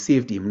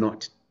received him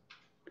not?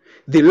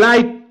 The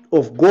light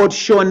of God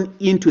shone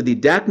into the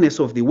darkness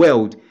of the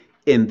world,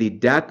 and the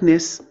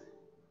darkness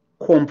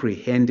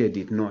comprehended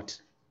it not.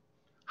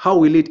 How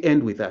will it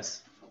end with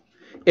us?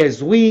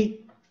 As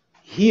we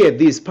hear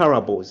these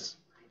parables,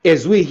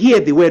 as we hear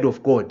the word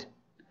of God,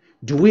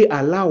 do we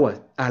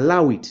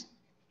allow it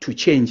to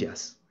change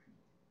us?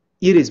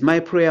 It is my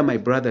prayer, my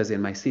brothers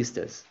and my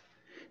sisters,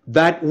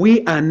 that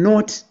we are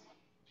not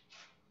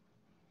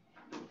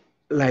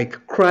like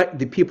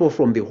the people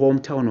from the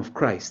hometown of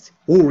Christ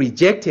who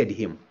rejected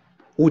him,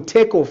 who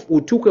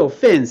took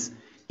offense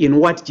in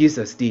what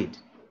Jesus did.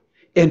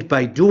 And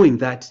by doing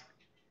that,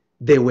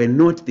 they were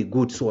not the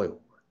good soil.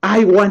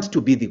 I want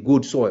to be the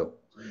good soil.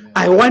 Amen.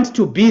 I want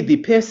to be the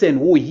person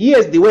who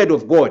hears the word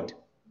of God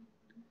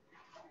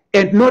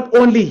and not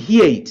only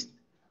hear it,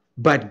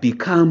 but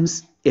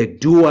becomes a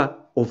doer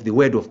of the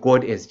word of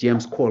God, as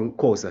James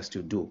calls us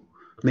to do.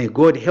 May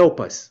God help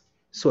us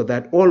so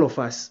that all of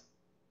us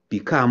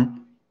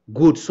become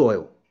good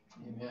soil.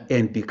 Amen.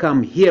 And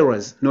become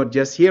hearers, not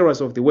just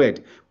hearers of the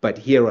word, but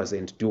hearers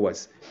and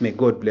doers. May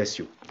God bless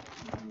you.